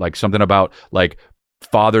too, but like something about like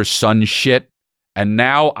father son shit. And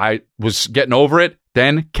now I was getting over it.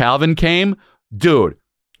 Then Calvin came, dude.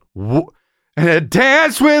 And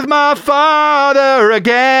dance with my father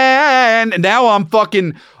again. And now I'm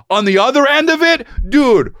fucking on the other end of it,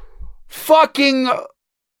 dude. Fucking,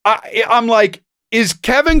 I'm like, is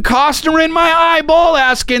Kevin Costner in my eyeball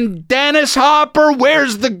asking Dennis Hopper,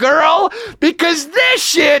 where's the girl? Because this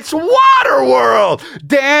shit's Waterworld.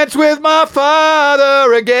 Dance with my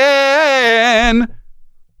father again.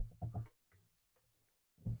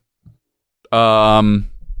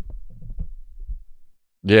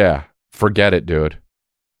 Yeah, forget it, dude.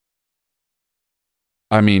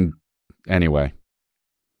 I mean, anyway.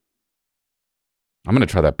 I'm going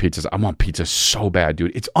to try that pizza. I want pizza so bad,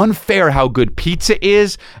 dude. It's unfair how good pizza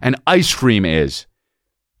is and ice cream is.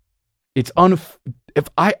 It's if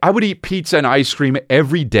I would eat pizza and ice cream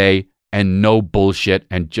every day and no bullshit,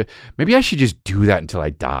 and maybe I should just do that until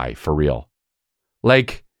I die, for real.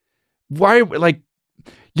 Like, why, like,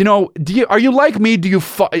 are you like me?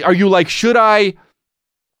 Are you like, should I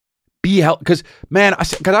be healthy? Because, man,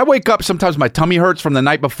 I wake up, sometimes my tummy hurts from the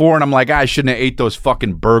night before, and I'm like, I shouldn't have ate those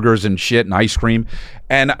fucking burgers and shit and ice cream.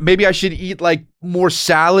 And maybe I should eat, like, more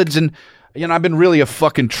salads. And, I've been really a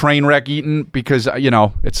fucking train wreck eating because,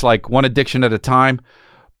 it's like one addiction at a time.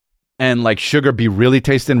 And, like, sugar be really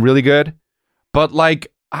tasting really good. But,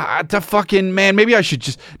 like, the fucking, man, maybe I should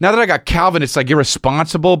just, now that I got Calvin, it's, like,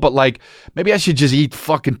 irresponsible. But, like, maybe I should just eat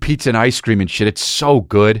fucking pizza and ice cream and shit. It's so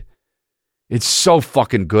good. It's so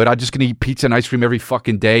fucking good. I'm just going to eat pizza and ice cream every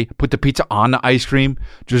fucking day. Put the pizza on the ice cream.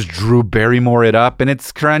 Just Drew Barrymore it up, and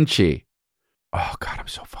it's crunchy. Oh, God, I'm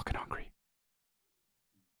so fucking hungry.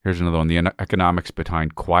 Here's another one. The economics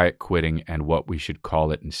behind quiet quitting and what we should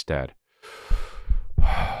call it instead.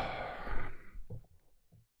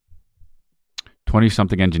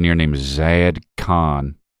 20-something engineer named Zayed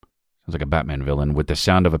Khan. Sounds like a Batman villain with the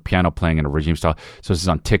sound of a piano playing in a regime style. So this is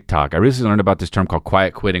on TikTok. I recently learned about this term called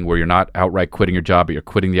quiet quitting, where you're not outright quitting your job, but you're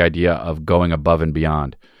quitting the idea of going above and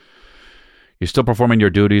beyond. You're still performing your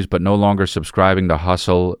duties, but no longer subscribing the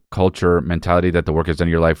hustle culture mentality that the work has done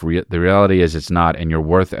in your life. The reality is it's not, and your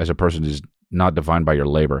worth as a person is not defined by your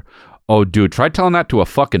labor. Oh, dude, try telling that to a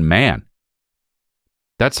fucking man.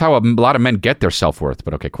 That's how a lot of men get their self-worth.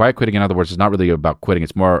 But okay, quiet quitting, in other words, is not really about quitting.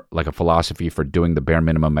 It's more like a philosophy for doing the bare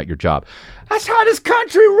minimum at your job. That's how this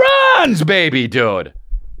country runs, baby, dude.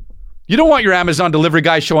 You don't want your Amazon delivery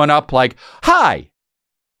guy showing up like, hi,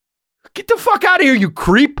 get the fuck out of here, you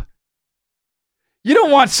creep. You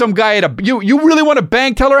don't want some guy you really want a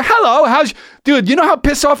bank teller? Hello, dude, you know how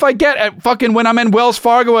pissed off I get at fucking when I'm in Wells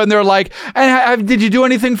Fargo and they're like, and did you do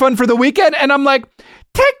anything fun for the weekend? And I'm like,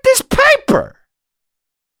 take this paper.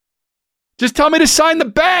 Just tell me to sign the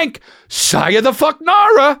bank. Saya the fuck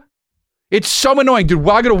Nara. It's so annoying. Dude,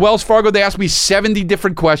 while I go to Wells Fargo, they ask me 70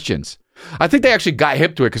 different questions. I think they actually got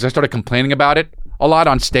hip to it because I started complaining about it a lot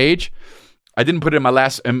on stage. I didn't put it in my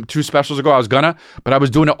last 2 specials ago. I was gonna, but I was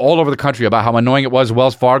doing it all over the country about how annoying it was.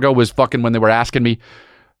 Wells Fargo was fucking when they were asking me,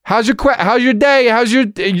 how's your day? You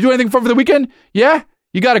do anything fun for the weekend? Yeah?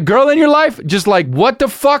 You got a girl in your life? Just like, what the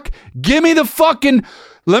fuck? Give me the fucking...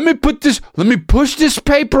 Let me push this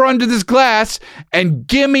paper under this glass and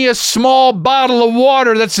give me a small bottle of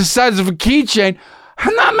water that's the size of a keychain,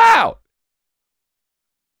 and I'm out.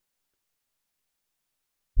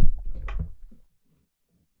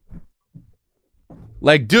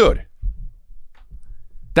 Like, dude,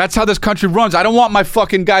 that's how this country runs. I don't want my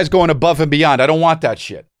fucking guys going above and beyond. I don't want that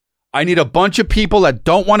shit. I need a bunch of people that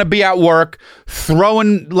don't want to be at work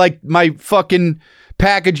throwing, like, my fucking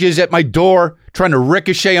packages at my door, trying to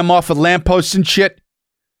ricochet them off of lampposts and shit.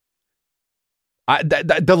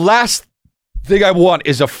 The last thing I want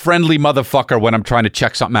is a friendly motherfucker when I'm trying to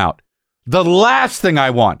check something out. The last thing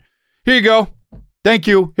I want. Here you go. Thank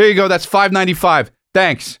you. Here you go. That's $5.95.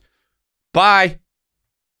 Thanks. Bye.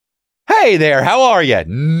 Hey there. How are you?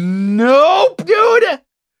 Nope, dude.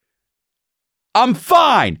 I'm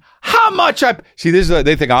fine. How much I... See,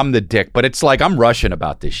 they think I'm the dick, but it's like I'm rushing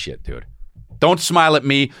about this shit, dude. Don't smile at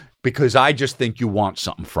me because I just think you want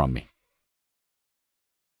something from me.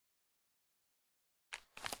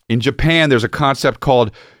 In Japan, there's a concept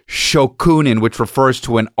called shokunin, which refers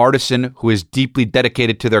to an artisan who is deeply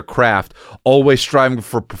dedicated to their craft, always striving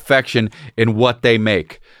for perfection in what they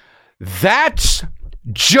make. That's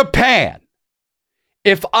Japan.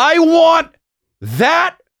 If I want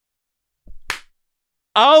that,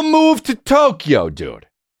 I'll move to Tokyo, dude.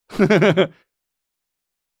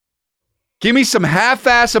 Give me some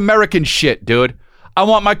half-ass American shit, dude. I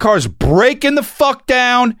want my cars breaking the fuck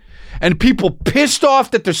down and people pissed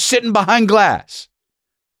off that they're sitting behind glass.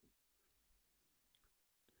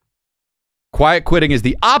 Quiet quitting is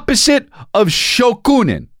the opposite of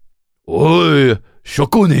shokunin. Oh,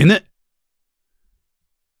 shokunin.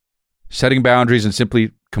 Setting boundaries and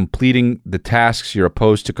simply completing the tasks you're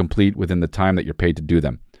opposed to complete within the time that you're paid to do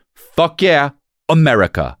them. Fuck yeah,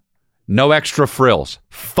 America. No extra frills.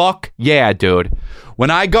 Fuck yeah, dude. When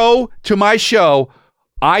I go to my show,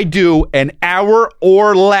 I do an hour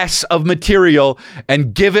or less of material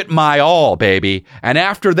and give it my all, baby. And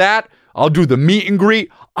after that, I'll do the meet and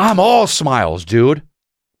greet. I'm all smiles, dude.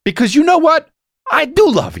 Because you know what? I do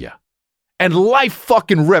love you. And life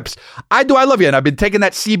fucking rips. I love you. And I've been taking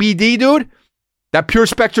that CBD, dude. That Pure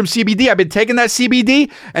Spectrum CBD. I've been taking that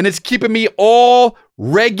CBD and it's keeping me all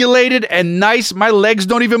regulated and nice. My legs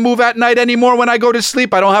don't even move at night anymore when I go to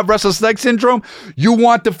sleep. I don't have restless leg syndrome. You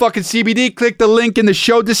want the fucking CBD? Click the link in the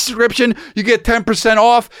show description. You get 10%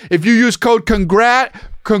 off if you use code congrats.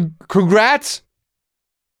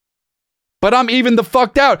 But I'm even the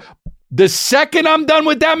fucked out. The second I'm done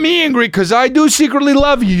with that meet and greet, because I do secretly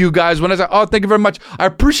love you guys. When I say, oh, thank you very much. I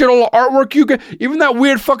appreciate all the artwork you get. Even that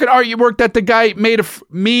weird fucking artwork that the guy made of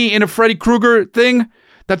me in a Freddy Krueger thing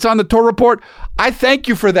that's on the tour report. I thank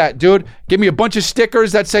you for that, dude. Give me a bunch of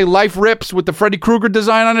stickers that say Life Rips with the Freddy Krueger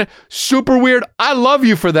design on it. Super weird. I love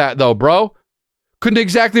you for that, though, bro. Couldn't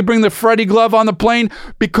exactly bring the Freddy glove on the plane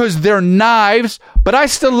because they're knives, but I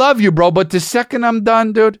still love you, bro. But the second I'm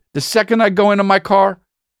done, dude, the second I go into my car,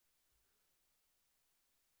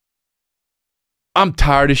 I'm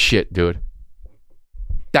tired of shit, dude.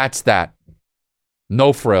 That's that.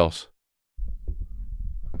 No frills.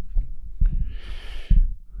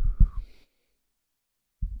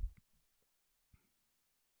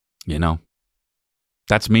 You know,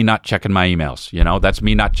 that's me not checking my emails. You know, that's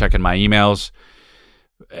me not checking my emails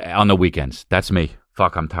on the weekends. That's me.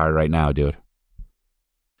 Fuck, I'm tired right now, dude.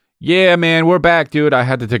 Yeah, man, we're back, dude. I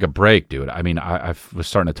had to take a break, dude. I mean, I was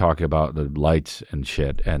starting to talk about the lights and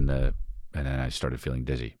shit, and then I started feeling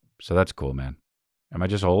dizzy. So that's cool, man. Am I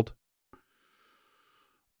just old?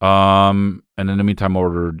 And in the meantime,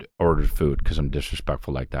 ordered food because I'm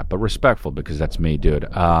disrespectful like that, but respectful because that's me, dude.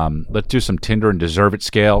 Let's do some Tinder and Deserve It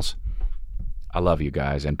scales. I love you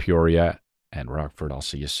guys, and Peoria and Rockford. I'll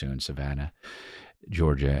see you soon. Savannah,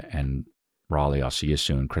 Georgia, and Raleigh. I'll see you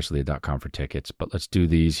soon. ChrisLea.com for tickets. But let's do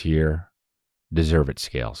these here. Deserve It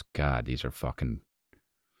scales. God, these are fucking.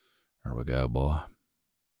 There we go, boy.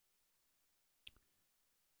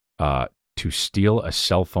 To steal a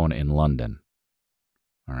cell phone in London.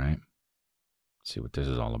 All right. Let's see what this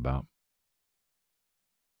is all about.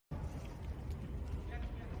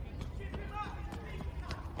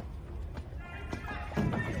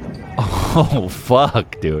 Oh,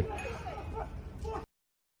 fuck, dude.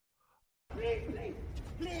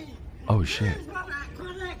 Oh, shit.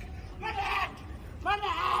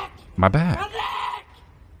 My back.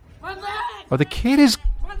 Oh, the kid is...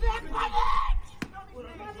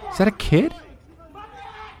 Is that a kid?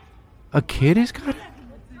 A kid is got it?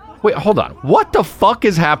 Wait, hold on. What the fuck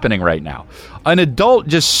is happening right now? An adult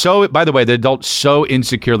just so... By the way, the adult so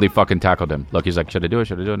insecurely fucking tackled him. Look, he's like, should I do it?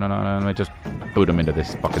 Should I do it? No. Let me just boot him into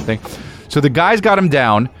this fucking thing. So the guy's got him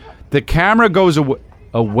down. The camera goes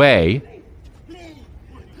away.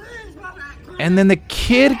 And then the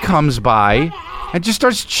kid comes by and just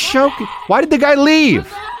starts choking. Why did the guy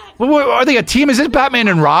leave? Are they a team? Is this Batman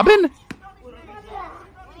and Robin?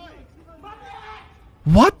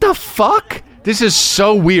 What the fuck? This is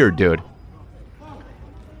so weird, dude.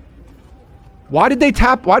 Why did the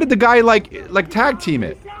guy like tag team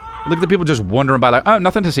it? Look at the people just wandering by like, oh,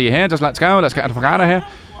 nothing to see here. Just let's go. Let's get the fuck out of here.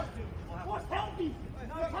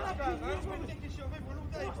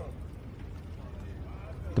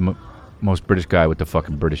 Most British guy with the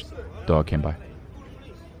fucking British dog came by.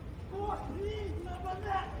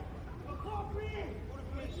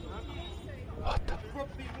 What the?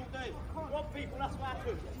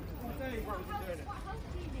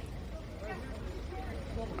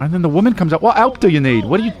 And then the woman comes out. What help do you need?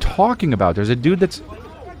 What are you talking about? There's a dude that's...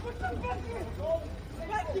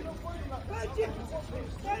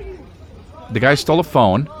 The guy stole a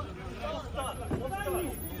phone.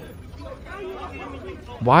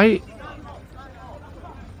 Why?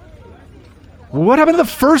 What happened to the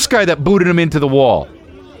first guy that booted him into the wall?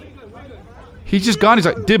 He's just gone. He's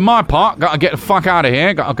like, did my part. Gotta get the fuck out of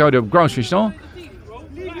here. Gotta go to a grocery store.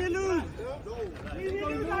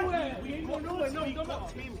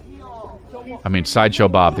 I mean, Sideshow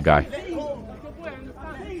Bob, the guy.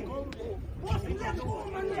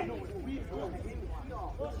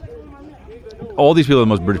 All these people are the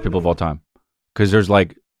most British people of all time. Because there's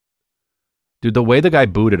like... Dude, the way the guy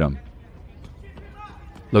booted him.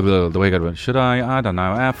 Look, the way he got... Should I don't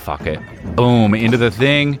know. Fuck it. Boom. Into the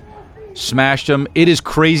thing. Smashed him. It is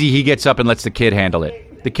crazy he gets up and lets the kid handle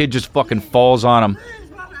it. The kid just fucking falls on him.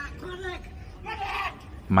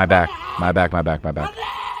 My back. My back, my back, my back.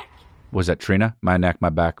 Was that Trina? My neck, my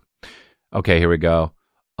back. Okay, here we go.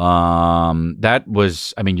 That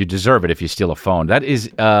was... I mean, you deserve it if you steal a phone. That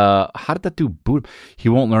is... how did that dude boot? He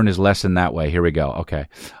won't learn his lesson that way. Here we go. Okay.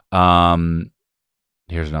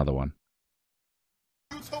 Here's another one.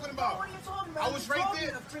 What are you talking about? I was right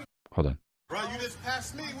there. Hold on. Bro, you just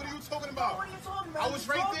passed me. What are you talking about? I was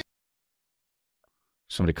right there.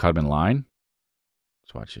 Somebody cut him in line?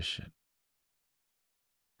 Let's watch this shit.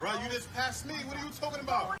 Bro, you just passed me. What are you talking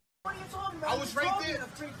about? I was right there.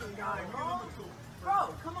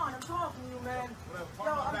 Bro, come on, I'm talking to you, man.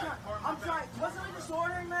 Yo, I'm trying. Wasn't I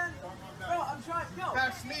disordering, man? Bro, I'm trying. Yo,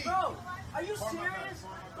 pass me. Bro, are you serious?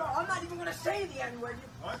 Bro, I'm not even gonna say the N-word.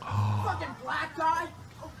 You fucking black guy.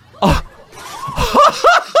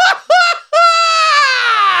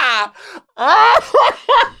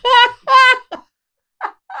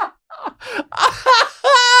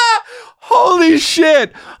 Holy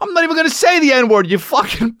shit! I'm not even gonna say the N-word, you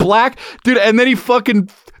fucking black dude. And then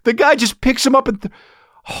the guy just picks him up and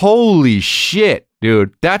holy shit,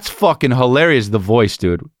 dude. That's fucking hilarious. The voice,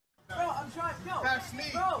 dude. Bro, I'm trying. Yo, pass me.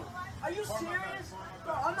 Bro, are you serious?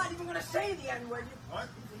 Bro, I'm not even gonna say the N-word. You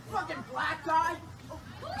fucking black guy.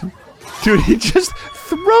 Dude, he just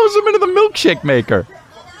throws him into the milkshake maker.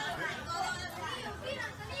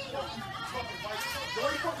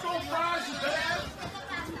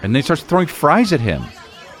 And then he starts throwing fries at him.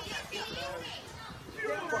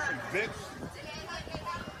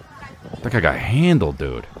 That guy got handled,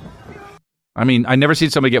 dude. I mean, I never seen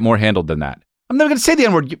somebody get more handled than that. I'm never going to say the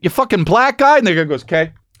N-word. You fucking black guy. And the guy goes,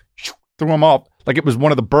 okay. Threw him off like it was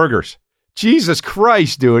one of the burgers. Jesus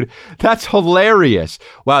Christ, dude. That's hilarious.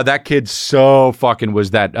 Wow, that kid so fucking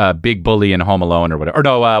was that big bully in Home Alone or whatever. Or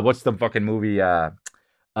no, what's the fucking movie?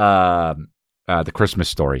 The Christmas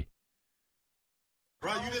Story.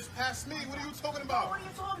 Bro, you just passed me. What are you talking about?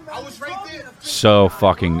 I was right there. So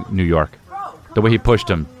fucking New York. The way he pushed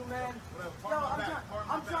him.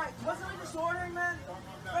 I'm trying. Wasn't I disordering, man?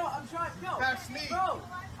 Bro, I'm trying. Yo, pass me. Bro,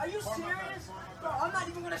 are you serious? Bro, I'm not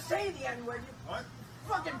even gonna say the N-word. You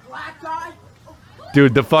fucking black guy.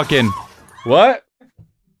 Dude, the fucking... What?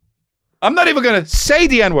 I'm not even gonna say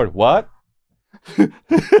the N-word. What?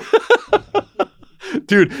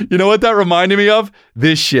 Dude, you know what that reminded me of?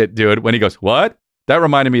 This shit, dude. When he goes, what? That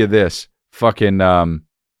reminded me of this. Fucking,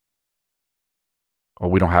 Oh,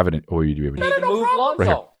 we don't have it in... Oh, you do have it. That ain't no problem. Right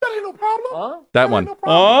here. That ain't no problem. Huh? That one.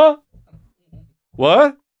 Huh?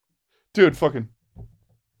 What? Dude, fucking...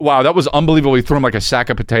 Wow, that was unbelievable. He threw him like a sack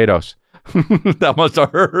of potatoes. That must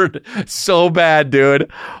have hurt so bad,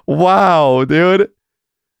 dude. Wow, dude.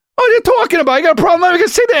 What are you talking about? You got a problem? I'm not even gonna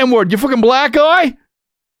say the N-word, you fucking black guy.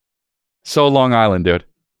 So Long Island, dude.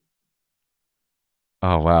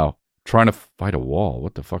 Oh, wow. Trying to fight a wall.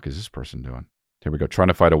 What the fuck is this person doing? Here we go. Trying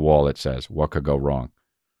to fight a wall, it says. What could go wrong?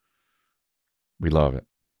 We love it.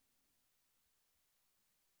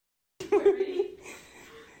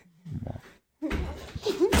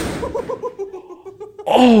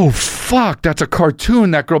 Oh, fuck. That's a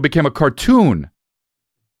cartoon. That girl became a cartoon.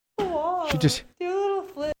 Whoa, she just... Do a little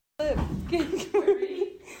flip.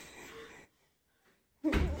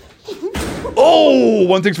 Oh,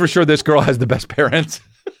 one thing's for sure. This girl has the best parents.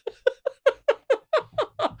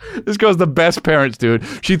 This girl's the best parents, dude.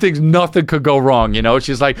 She thinks nothing could go wrong, you know?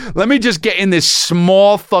 She's like, let me just get in this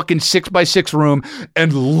small fucking 6x6 room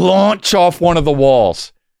and launch off one of the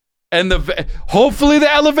walls. And hopefully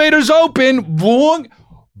the elevator's open. Boom.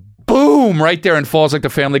 boom, right there and falls like the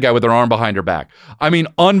Family Guy with her arm behind her back. I mean,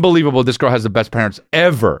 unbelievable. This girl has the best parents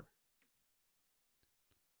ever.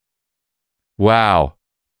 Wow.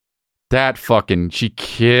 That fucking, she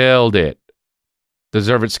killed it.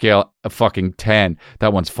 Deserve it scale a fucking 10.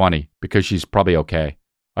 That one's funny because she's probably okay.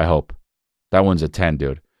 I hope. That one's a 10,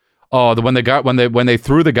 dude. Oh, when they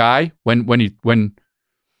threw the guy, when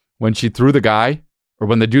she threw the guy, or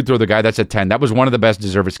when the dude threw the guy, that's a 10. That was one of the best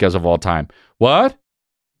deserve it scales of all time. What?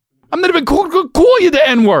 I'm not even call you the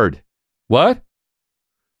N-word. What?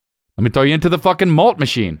 Let me throw you into the fucking malt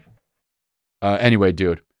machine. Anyway,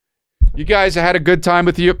 dude. You guys, I had a good time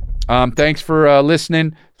with you. Thanks for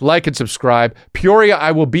listening. Like and subscribe. Peoria,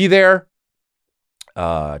 I will be there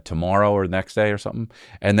tomorrow or next day or something.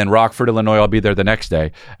 And then Rockford, Illinois, I'll be there the next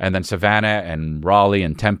day. And then Savannah and Raleigh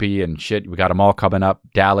and Tempe and shit. We got them all coming up.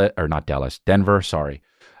 Denver, sorry.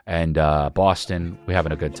 And Boston. We're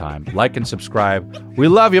having a good time. Like and subscribe. We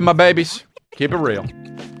love you, my babies. Keep it real.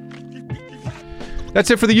 That's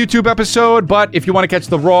it for the YouTube episode, but if you want to catch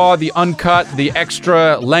the raw, the uncut, the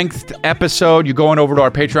extra length episode, you go on over to our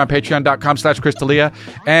Patreon, patreon.com/Crystalia,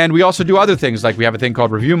 and we also do other things, like we have a thing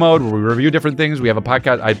called Review Mode, where we review different things. We have a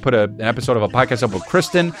podcast, I put an episode of a podcast up with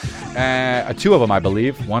Kristen, 2 of them, I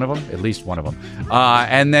believe, one of them, at least one of them,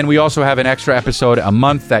 and then we also have an extra episode a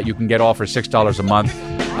month that you can get all for $6 a month.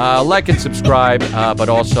 Like and subscribe, but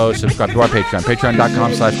also subscribe to our Patreon,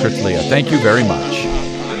 patreon.com/Crystalia. Thank you very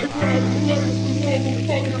much.